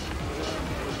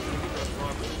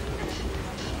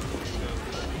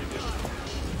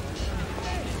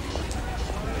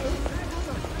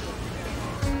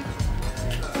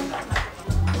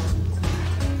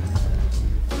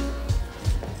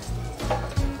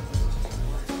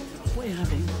 What are you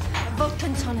having? Vodka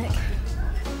and tonic.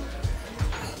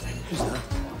 Who's that?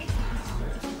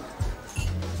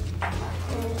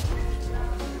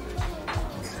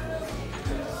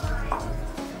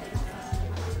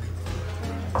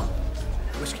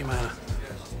 Whiskey Manor.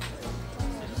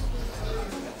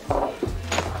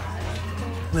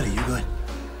 Where are you going?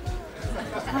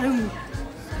 Home.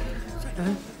 Sit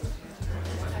down.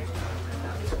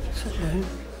 Sit down.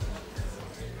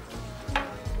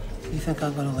 You think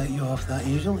I'm going to let you off that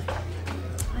easily?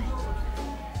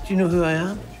 Do you know who I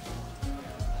am?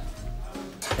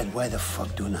 Then why the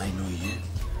fuck don't I know you?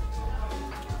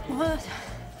 What?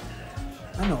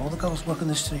 I know all the girls working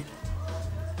the street.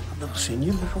 I've never seen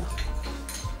you before.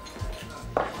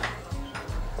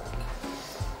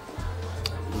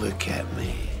 Look at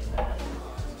me.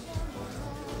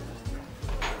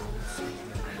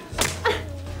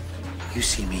 You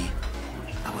see me,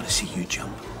 I want to see you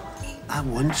jump. I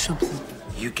want something.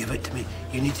 You give it to me.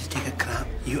 You need to take a crap.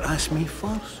 You ask me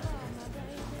first.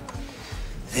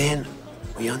 Then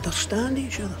we understand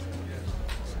each other.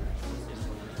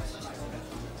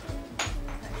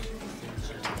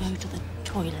 Go to the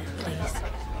toilet, please.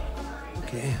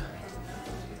 Okay.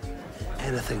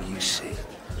 Anything you say.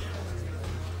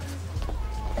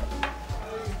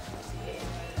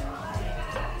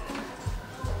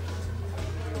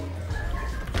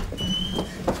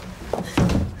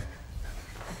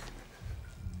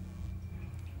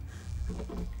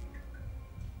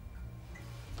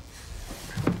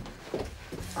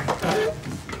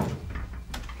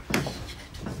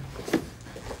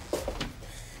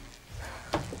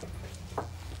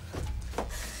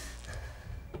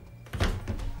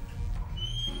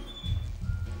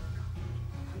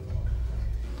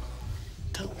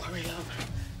 Don't worry, love.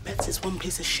 Bets is one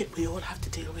piece of shit we all have to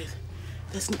deal with.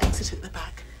 There's an exit at the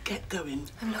back. Get going.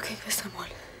 I'm looking for someone.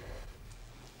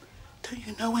 Don't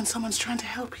you know when someone's trying to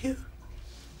help you?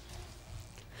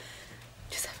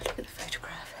 Just have a look at the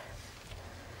photograph.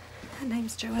 Her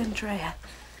name's Joanne Dreyer.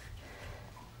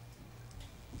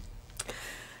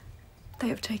 They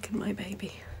have taken my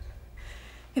baby.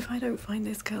 If I don't find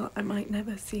this girl, I might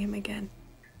never see him again.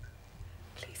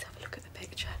 Please have a look at the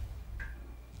picture.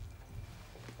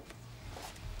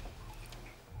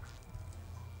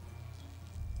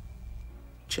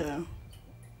 Jo.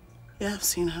 Yeah, I've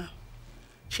seen her.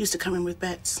 She used to come in with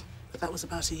bets, but that was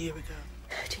about a year ago.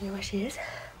 Do you know where she is?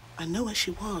 I know where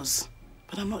she was,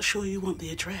 but I'm not sure you want the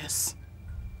address.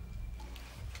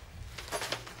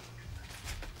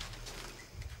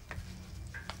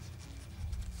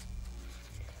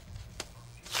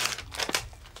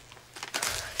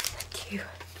 Thank you.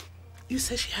 You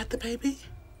said she had the baby?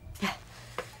 Yeah.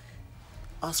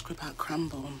 Ask her about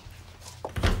Cranbourne.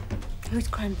 Who's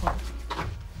Cranbourne?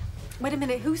 Wait a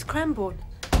minute, who's Cranbourne?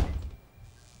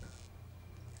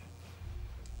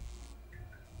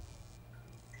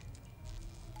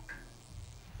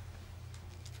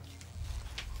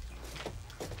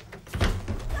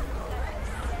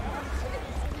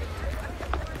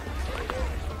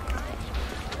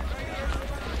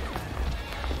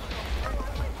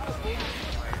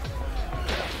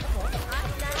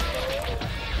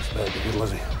 Better be good,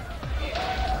 Lizzie.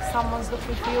 Someone's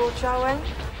looking for your Joanne?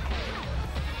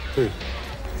 Who? I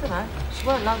don't know. She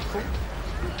weren't local.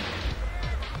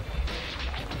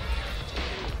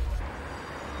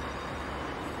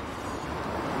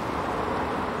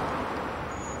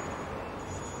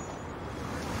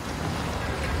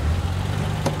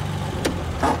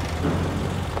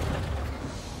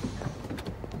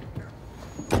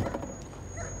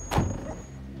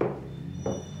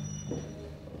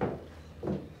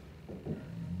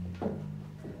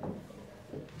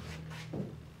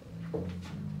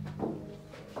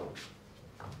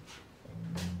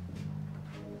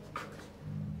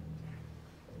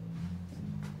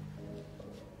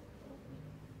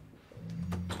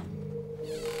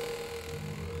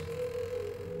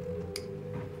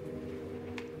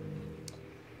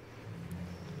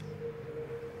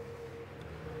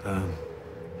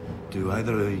 Do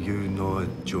either of you know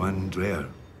Joanne Dreyer?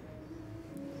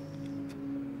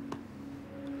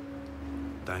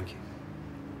 Thank you.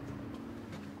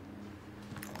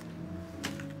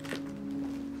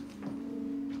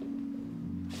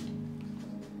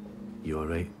 You all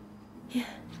right? Yeah.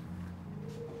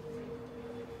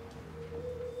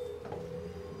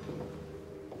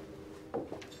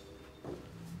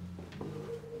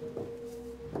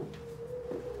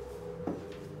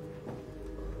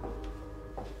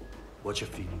 What's your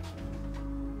feeling?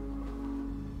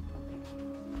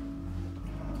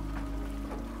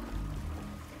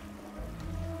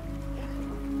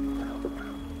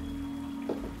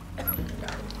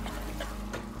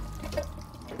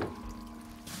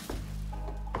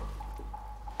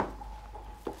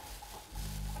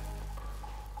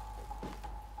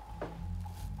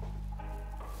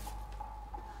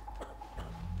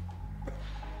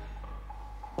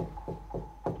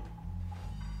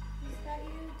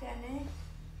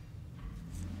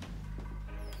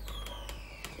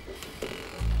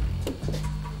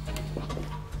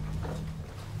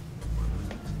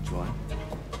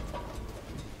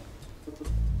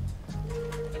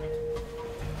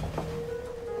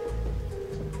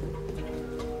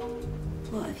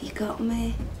 What have you got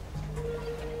me?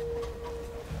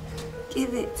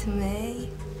 Give it to me.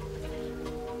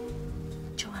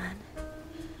 Joanne.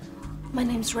 My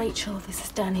name's Rachel. This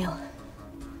is Daniel.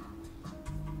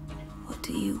 What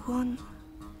do you want?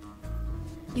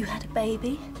 You had a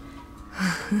baby?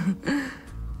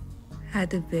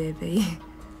 Had a baby.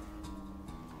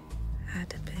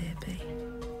 Had a baby.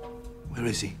 Where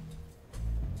is he?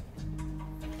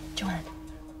 Joanne.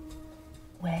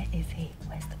 Where is he?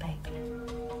 Where's the baby?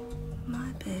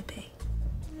 My baby.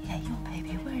 Yeah, your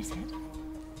baby. Where is it?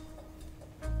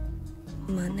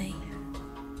 Money.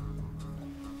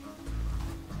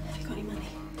 Have you got any money?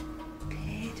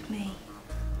 Paid me.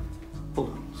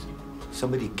 Oh,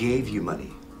 somebody gave you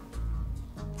money.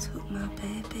 Took my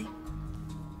baby.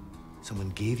 Someone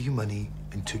gave you money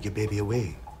and took your baby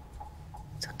away.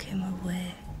 Took him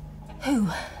away. Who?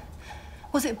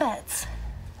 Was it Betts?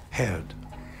 Herd.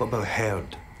 What about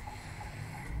Herd?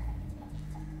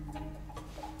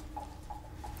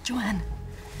 Joanne.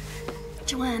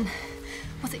 Joanne.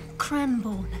 Was it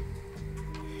Cranbourne?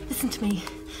 Listen to me.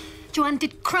 Joanne,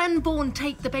 did Cranbourne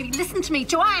take the baby? Listen to me,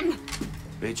 Joanne!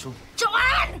 Rachel?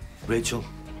 Joanne! Rachel,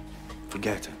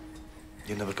 forget her.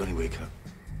 You're never going to wake her.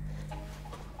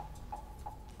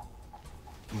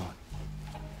 Come on.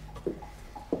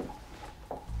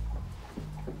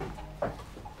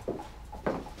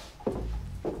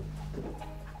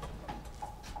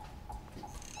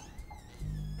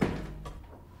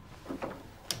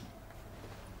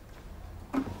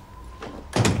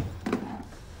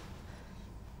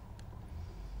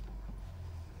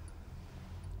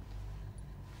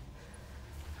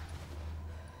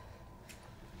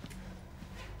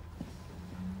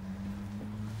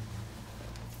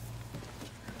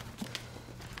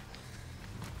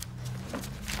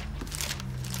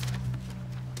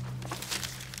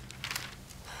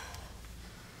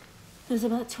 There's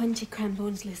about 20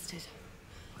 Cranbournes listed.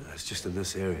 That's just in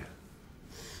this area.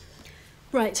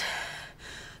 Right.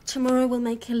 Tomorrow we'll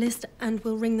make a list and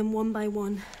we'll ring them one by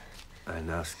one. And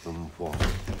ask them what?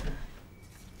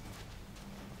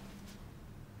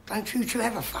 Don't you two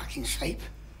ever fucking sleep?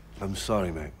 I'm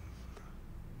sorry, mate.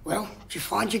 Well, did you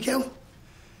find your girl?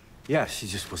 Yeah, she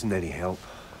just wasn't any help.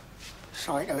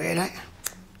 Sorry to hear that.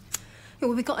 Yeah,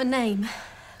 well, we got a name.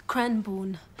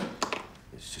 Cranbourne.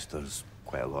 It's just there's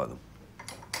quite a lot of them.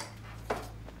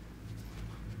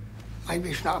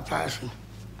 Maybe it's not a person.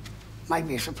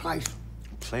 Maybe it's a place.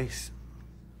 Place?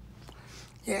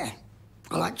 Yeah.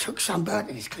 I took some bird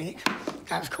to this clinic.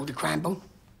 That was called the Cranbourne.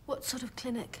 What sort of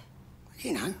clinic?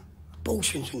 You know,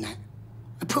 abortions and that.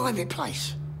 A private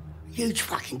place. Huge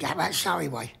fucking gap out Surrey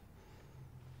way.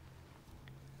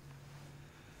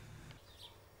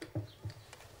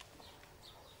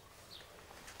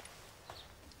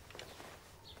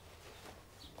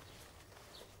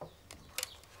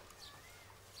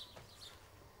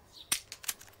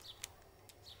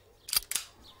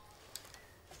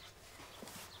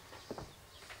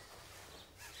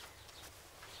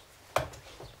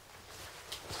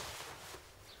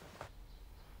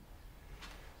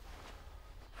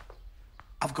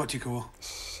 I've got to go.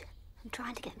 Shh. I'm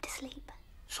trying to get him to sleep.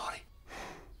 Sorry.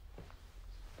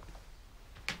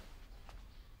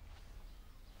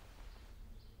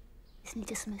 Isn't he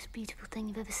just the most beautiful thing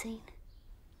you've ever seen?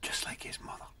 Just like his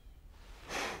mother.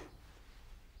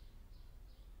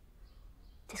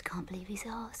 Just can't believe he's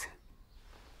ours.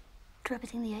 After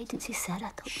everything the agency said, I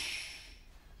thought... Shh.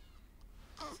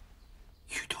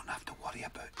 You don't have to worry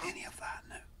about any of that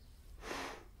now.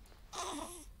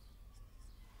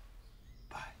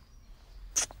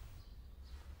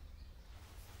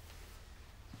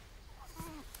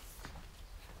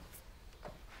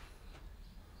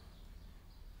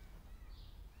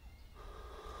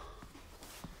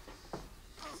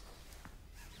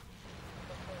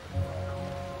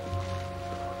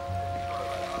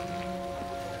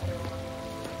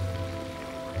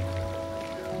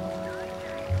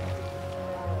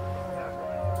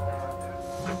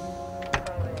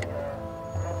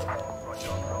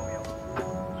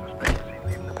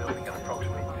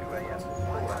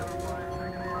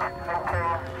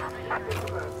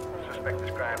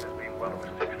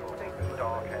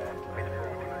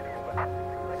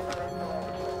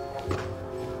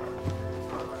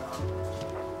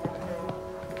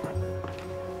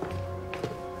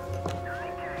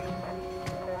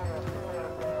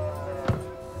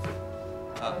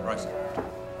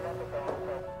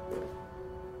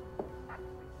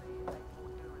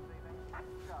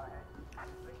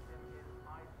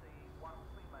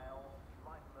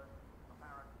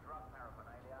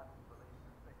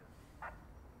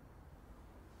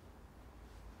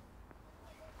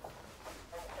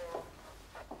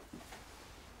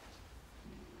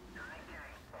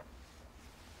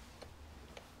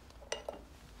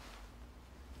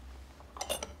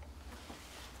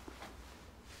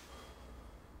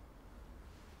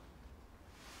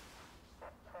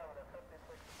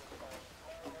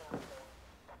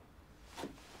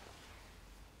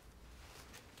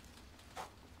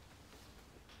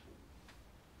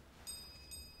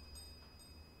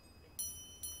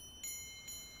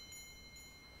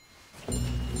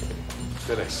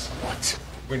 Dennis. What?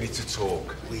 We need to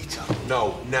talk. Later.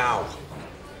 No, now.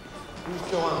 Who's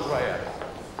Joe Andrea?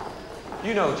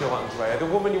 You know Joe Andrea, the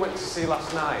woman you went to see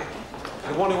last night.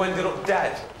 The one who ended up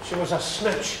dead. She was a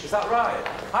snitch. Is that right?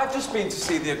 I've just been to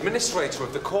see the administrator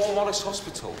of the Cornwallis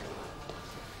Hospital.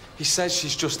 He says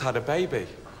she's just had a baby.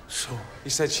 So? He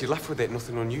said she left with it,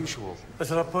 nothing unusual. Is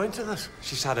there a point to this?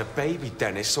 She's had a baby,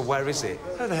 Dennis, so where is it?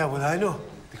 How the hell would I know?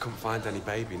 They couldn't find any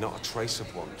baby, not a trace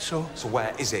of one. So? So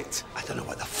where is it? I don't know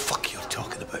what the fuck you're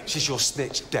talking about. She's your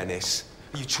snitch, Dennis.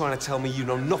 Are you trying to tell me you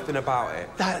know nothing about it?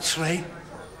 That's right.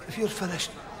 If you're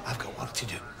finished, I've got work to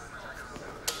do.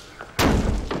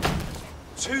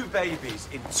 2 babies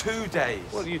in 2 days.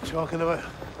 What are you talking about?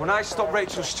 When I stopped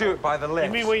Rachel Stewart by the lift...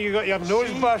 You mean when you got your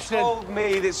nose bashed in? She told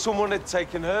me that someone had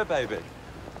taken her baby.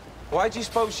 Why do you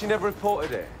suppose she never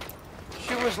reported it?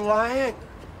 She was lying.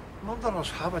 Murderers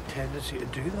have a tendency to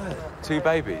do that. 2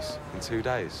 babies in 2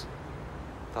 days.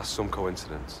 That's some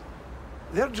coincidence.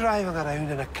 They're driving around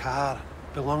in a car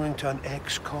belonging to an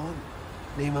ex-con,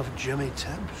 name of Jimmy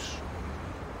Tibbs.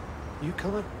 You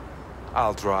coming?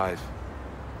 I'll drive.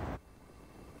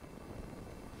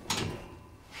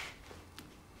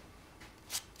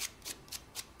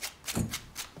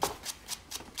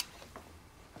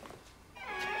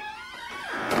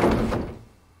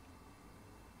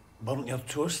 Burnt your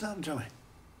toast there, Jimmy.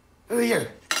 Who are you?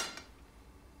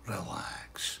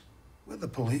 Relax. We're the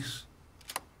police.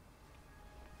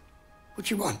 What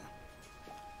you want?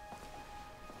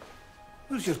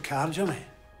 Where's your car, Jimmy?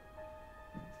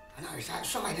 I know, it's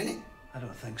outside, isn't it? I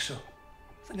don't think so.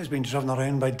 I think it's been driven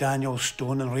around by Daniel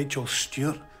Stone and Rachel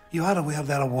Stewart. You are aware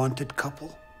they're a wanted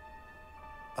couple?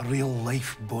 A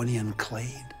real-life Bonnie and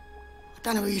Clyde. I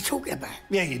don't know what you're talking about.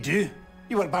 Yeah, you do.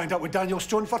 You were bound up with Daniel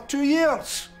Stone for 2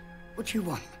 years. What do you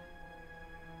want?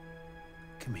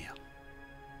 Come here.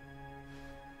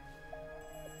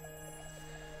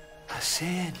 I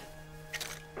said...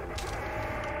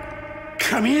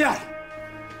 Come here!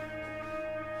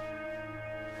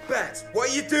 Bet, what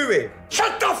are you doing?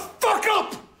 Shut the fuck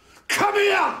up! Come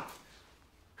here!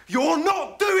 You're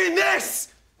not doing this!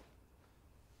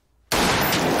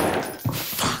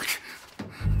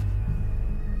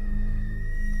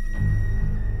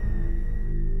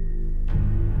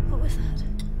 What was that?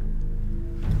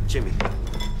 Jimmy.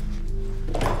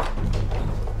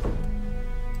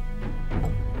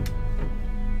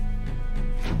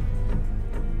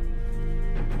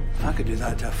 I could do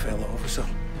that to a fellow officer.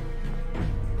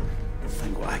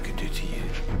 Think what I could do to you.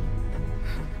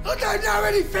 I don't know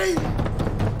anything!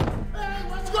 Hey,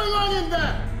 what's going on in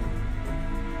there?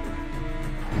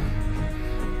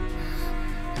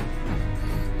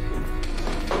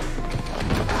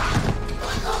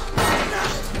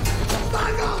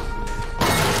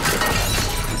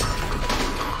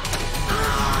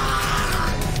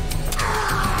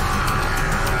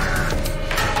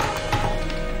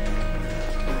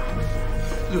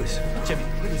 Lewis, Jimmy,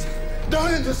 where is he?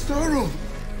 Down in the storeroom.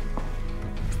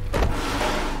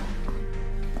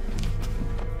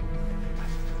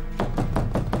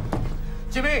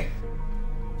 Jimmy!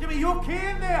 Jimmy, you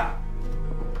okay in there?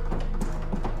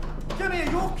 Jimmy,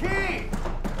 are you okay?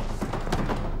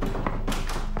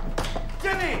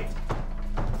 Jimmy!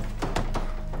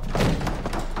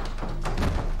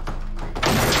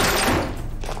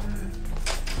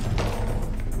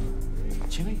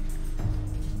 Jimmy?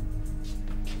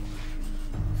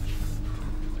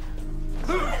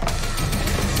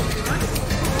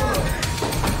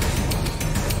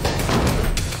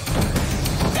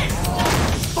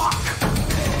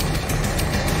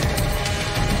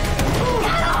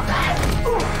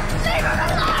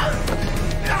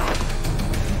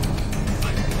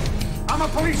 I'm a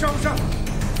police officer.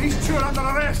 These 2 are under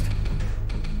arrest.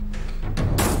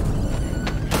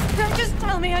 Now just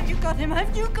tell me, have you got him?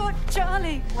 Have you got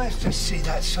Charlie? Let's just say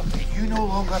that's something you no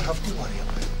longer have to worry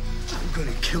about. I'm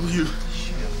gonna kill you.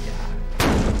 Sure, yeah.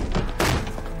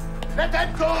 Let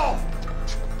them go!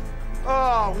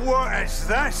 Oh, what is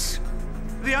this?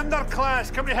 The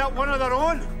underclass come to help one of their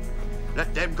own?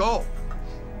 Let them go.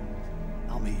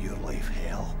 I'll make your life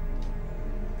hell.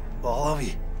 All of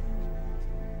you.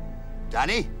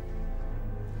 Danny,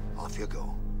 off you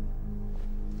go.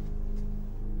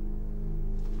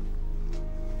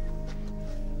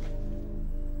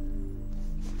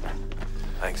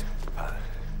 Thanks, Father.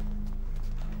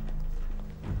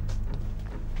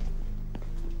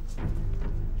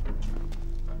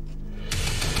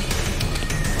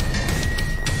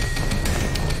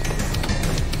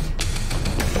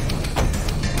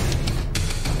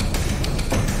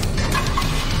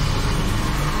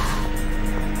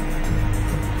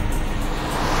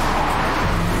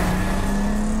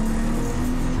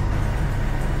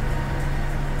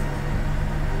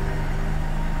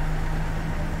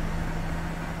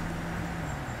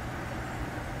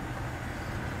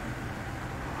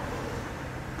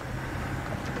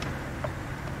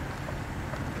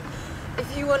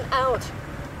 you want out?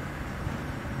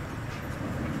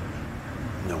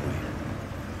 No way.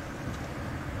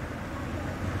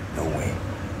 No way.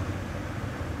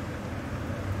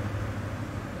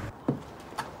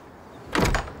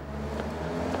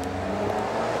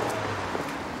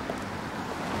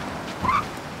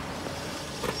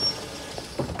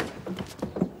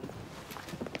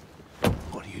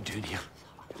 What are you doing here?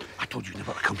 I told you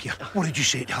never to come here. What did you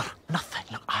say to her?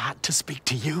 Nothing. I had to speak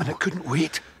to you. And it couldn't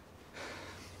wait.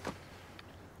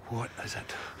 What is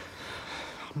it?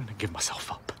 I'm gonna give myself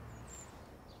up.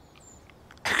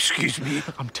 Excuse me?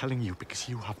 I'm telling you because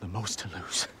you have the most to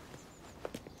lose.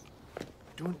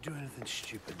 Don't do anything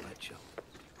stupid, Rachel.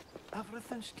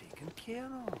 Everything's taken care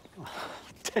of.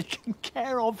 Taken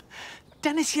care of?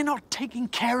 Dennis, you're not taking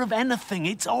care of anything.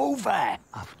 It's over.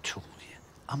 I've told you.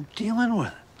 I'm dealing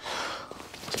with it.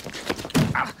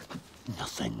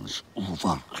 Nothing's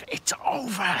over. It's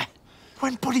over.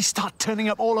 When bodies start turning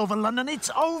up all over London, it's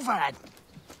over.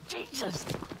 Jesus,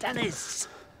 Dennis.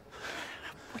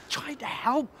 We're trying to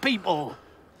help people.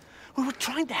 We were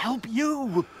trying to help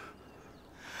you.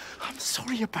 I'm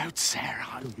sorry about Sarah.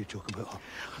 Don't you talk about her.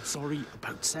 I'm sorry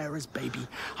about Sarah's baby.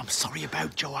 I'm sorry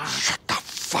about Joanne. Shut the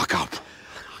fuck up.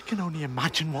 I can only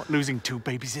imagine what losing 2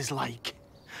 babies is like.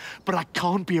 But I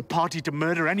can't be a party to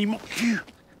murder anymore. You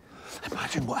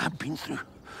imagine what I've been through.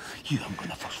 You haven't got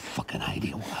a first fucking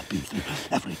idea what I've been through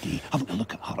every day, having to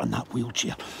look at her in that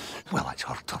wheelchair. Well, it's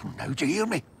her turn now, do you hear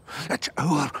me? It's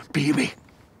our baby.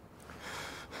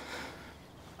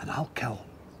 And I'll kill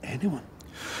anyone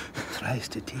who tries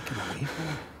to take him away from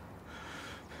her.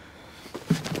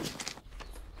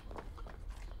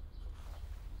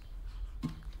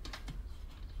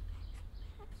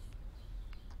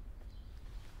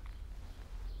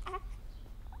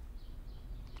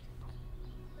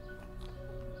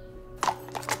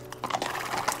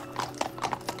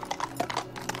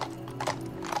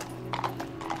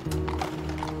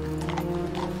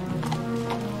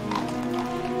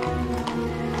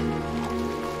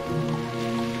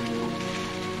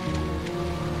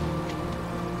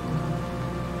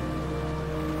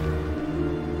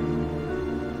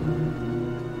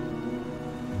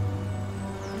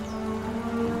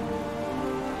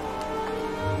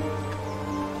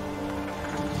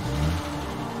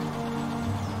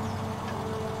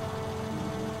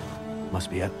 Must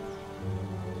be it.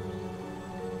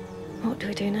 What do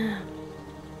we do now?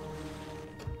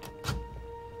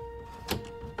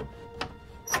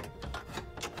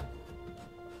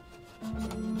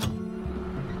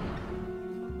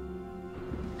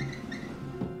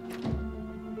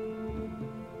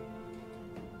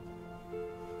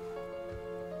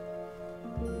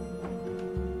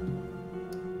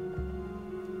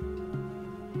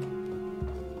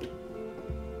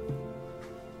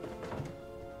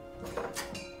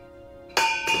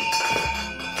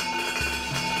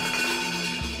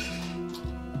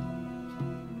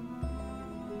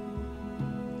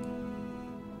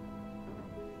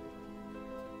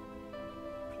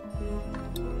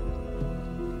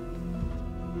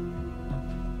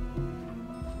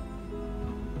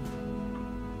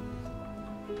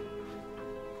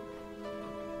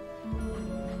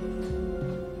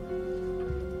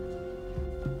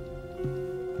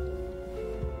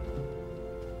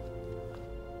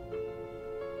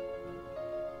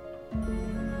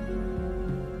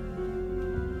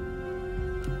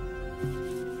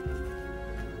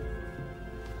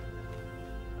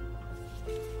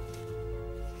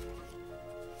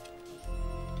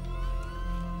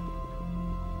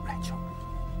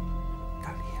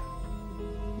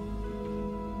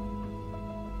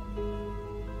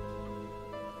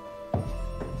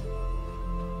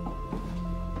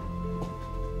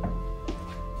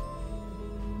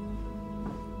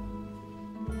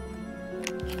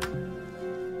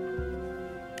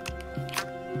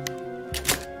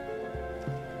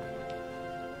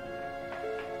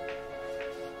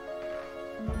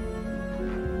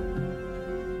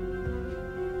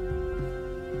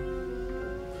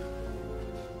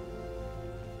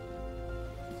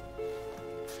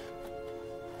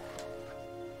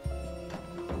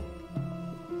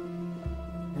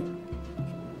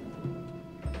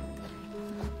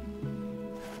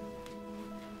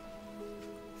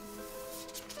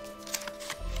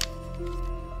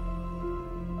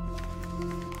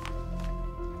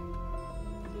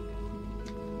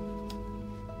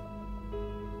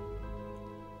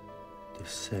 They're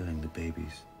selling the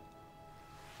babies.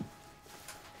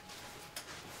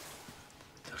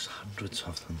 There's hundreds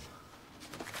of them.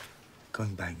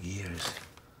 Going back years.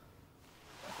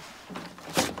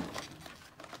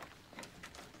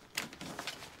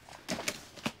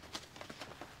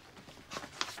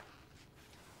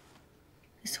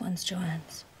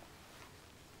 Joanne's.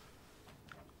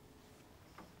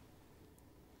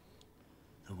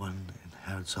 The one in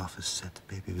Howard's office said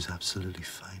the baby was absolutely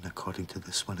fine, according to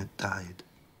this one, it died.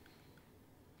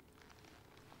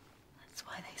 That's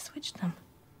why they switched them.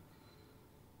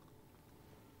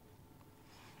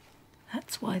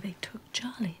 That's why they took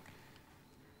Charlie.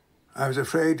 I was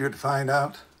afraid you'd find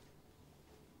out.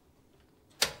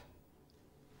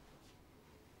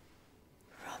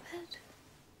 Robert?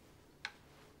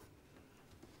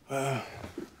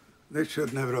 This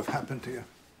should never have happened to you.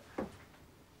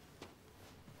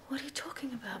 What are you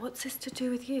talking about? What's this to do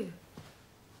with you?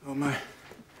 Oh, my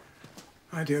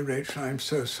dear Rachel, I'm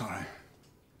so sorry.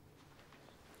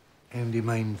 Do you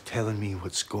mind telling me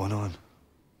what's going on?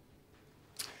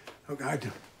 Look,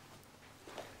 I'd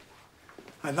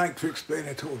like to explain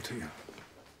it all to you.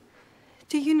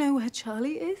 Do you know where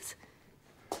Charlie is?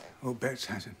 Oh, Betts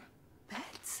has him.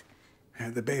 Betts? Yeah,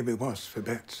 the baby was for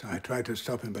Betts. I tried to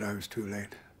stop him, but I was too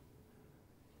late.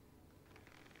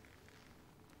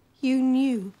 You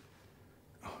knew.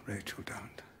 Oh, Rachel,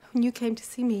 don't. When you came to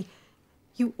see me,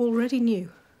 you already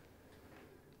knew.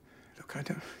 Look, I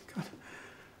don't...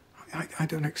 God, I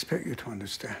don't expect you to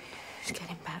understand. Just get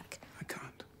him back. I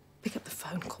can't. Pick up the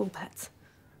phone, call Betts.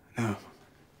 No.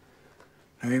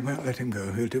 No, he won't let him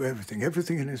go. He'll do everything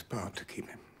in his power to keep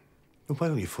him. Well, why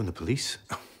don't you phone the police?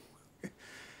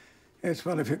 Yes,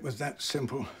 well, if it was that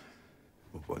simple.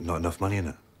 What, not enough money in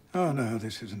it? Oh, no,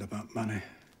 this isn't about money.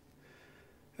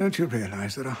 Don't you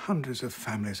realize there are hundreds of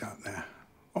families out there,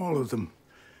 all of them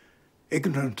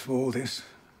ignorant of all this?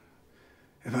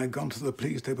 If I'd gone to the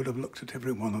police, they would have looked at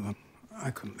every one of them. I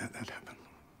couldn't let that happen.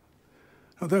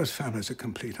 Oh, those families are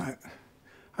complete. I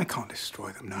can't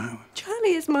destroy them now.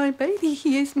 Charlie is my baby.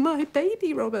 He is my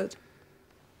baby, Robert.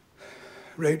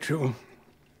 Rachel,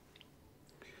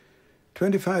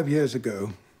 25 years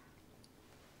ago,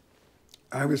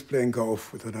 I was playing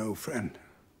golf with an old friend.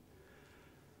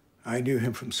 I knew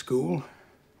him from school.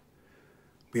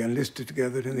 We enlisted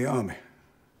together in the army.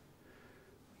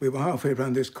 We were halfway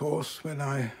around this course when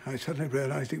I suddenly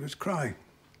realized he was crying.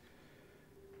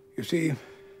 You see,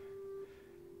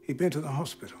 he'd been to the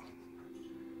hospital,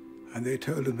 and they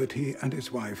told him that he and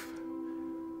his wife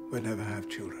would never have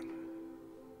children.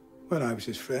 Well, I was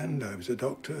his friend, I was a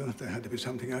doctor, there had to be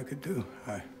something I could do.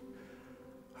 I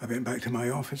went back to my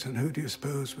office, and who do you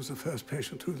suppose was the first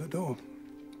patient through the door?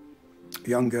 A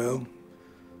young girl,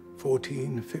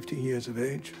 14, 15 years of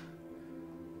age.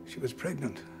 She was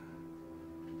pregnant,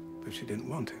 but she didn't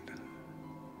want it.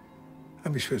 I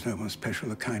mean, she was no more special,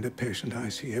 the kind of patient I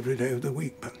see every day of the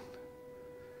week, but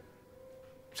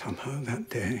somehow that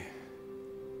day,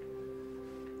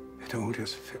 it all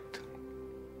just fit.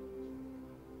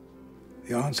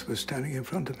 The answer was standing in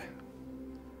front of me.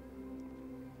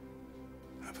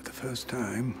 And for the first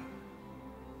time,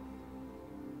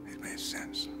 it made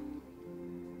sense.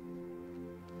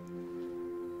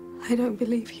 I don't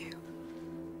believe you.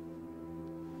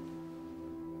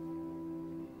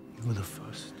 You were the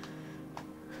first.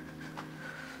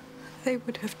 They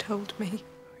would have told me.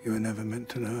 You were never meant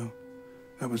to know.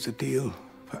 That was the deal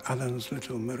for Alan's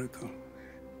little miracle.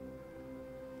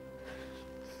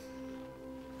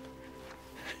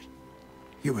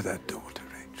 You were that daughter,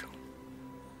 Rachel.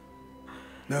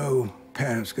 No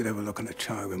parents could ever look on a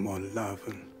child with more love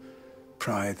and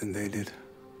pride than they did.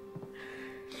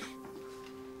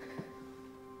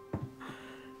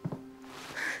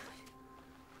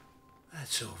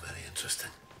 That's all very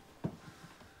interesting.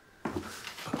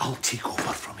 But I'll take over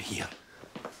from here.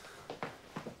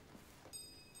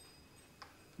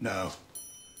 No,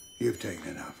 you've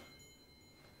taken enough.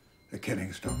 The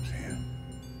killing stops here.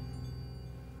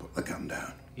 Put the gun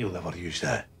down. You'll never use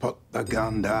that. Put the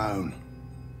gun down.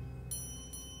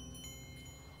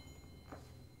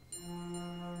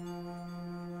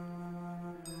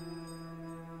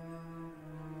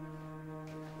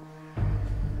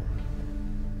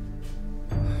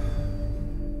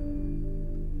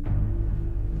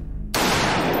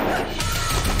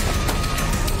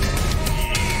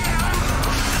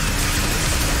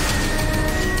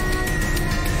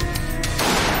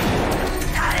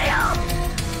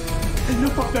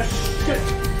 Enough of this shit!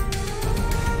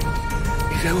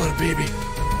 He's our baby.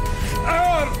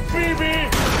 Our baby!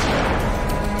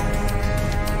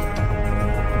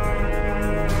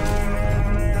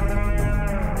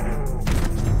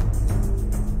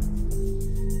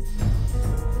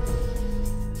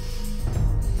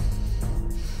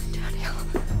 Daniel.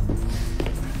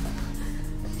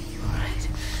 Are you all right?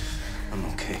 I'm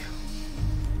okay.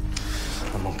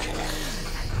 I'm okay.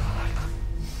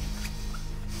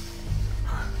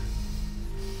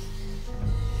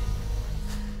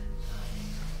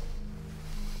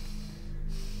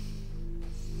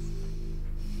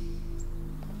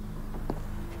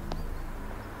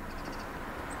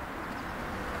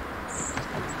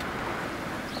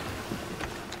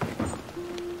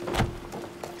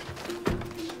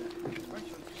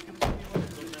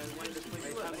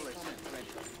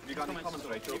 You got any comments,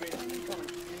 Rachel? How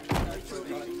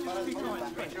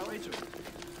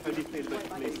do you feel about the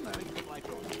police now?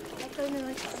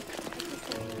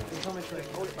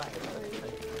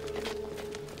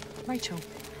 Rachel.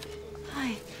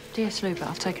 Hi. DS Lubert,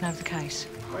 I've taken over the case.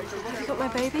 Have you got my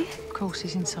baby? Of course,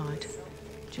 he's inside.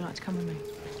 Would you like to come with me?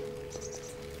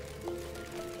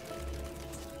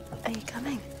 Are you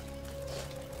coming?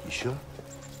 You sure?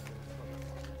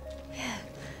 Yeah.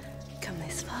 Come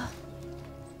this far.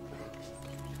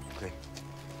 Okay.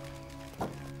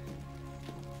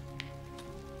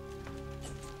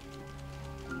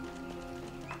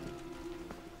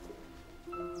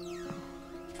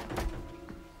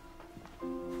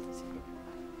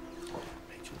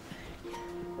 Rachel,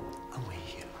 I'm with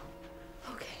you.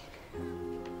 Okay.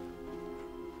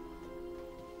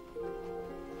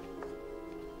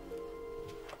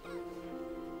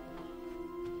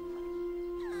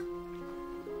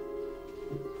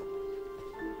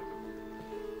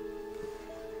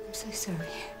 I'm so sorry.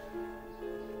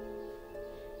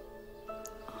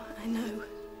 Oh, I know.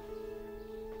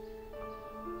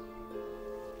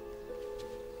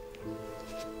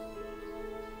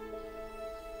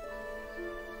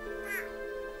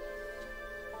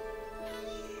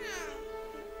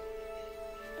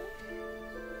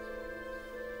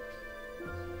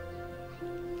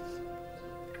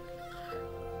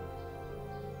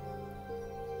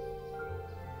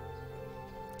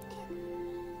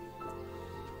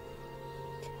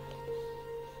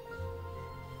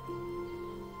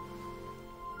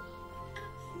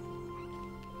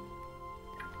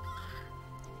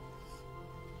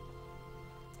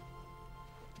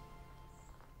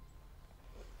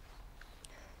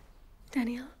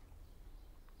 Daniel?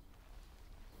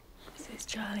 This is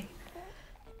Charlie.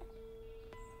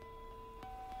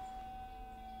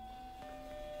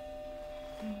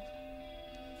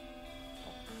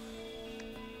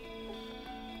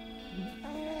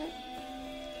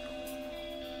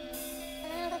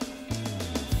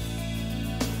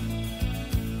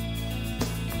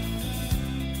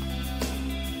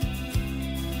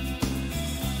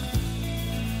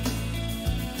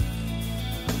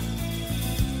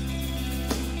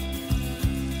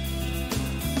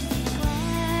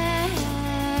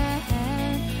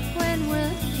 When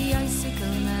will the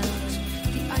icicle melt?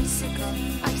 The icicle,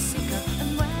 icicle.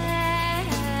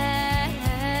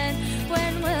 And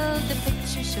when will the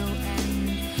picture show end?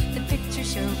 The picture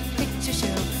show, picture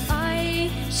show.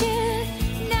 I should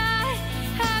not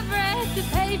have read the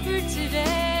paper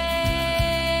today.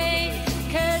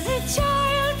 'Cause a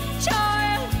child,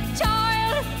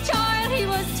 he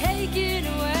was taken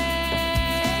away.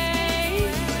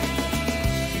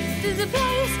 There's a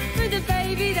place for the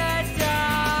baby that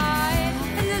died,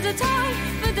 and there's a time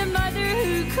for the mother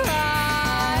who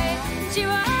cried. She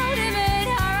will hold him in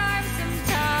her arms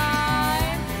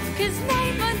sometime, 'cause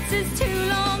 9 months is too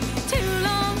long, too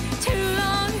long, too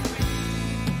long.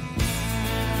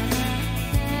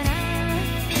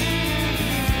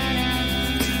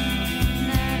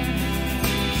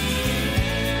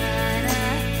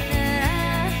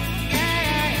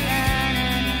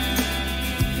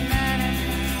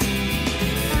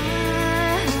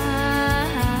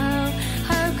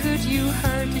 How could you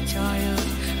hurt a child?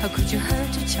 How could you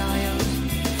hurt a child?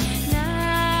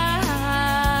 Now,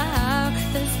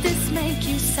 does this make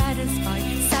you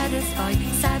satisfied, satisfied,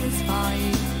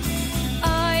 satisfied?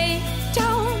 I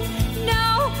don't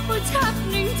know what's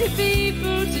happening to be.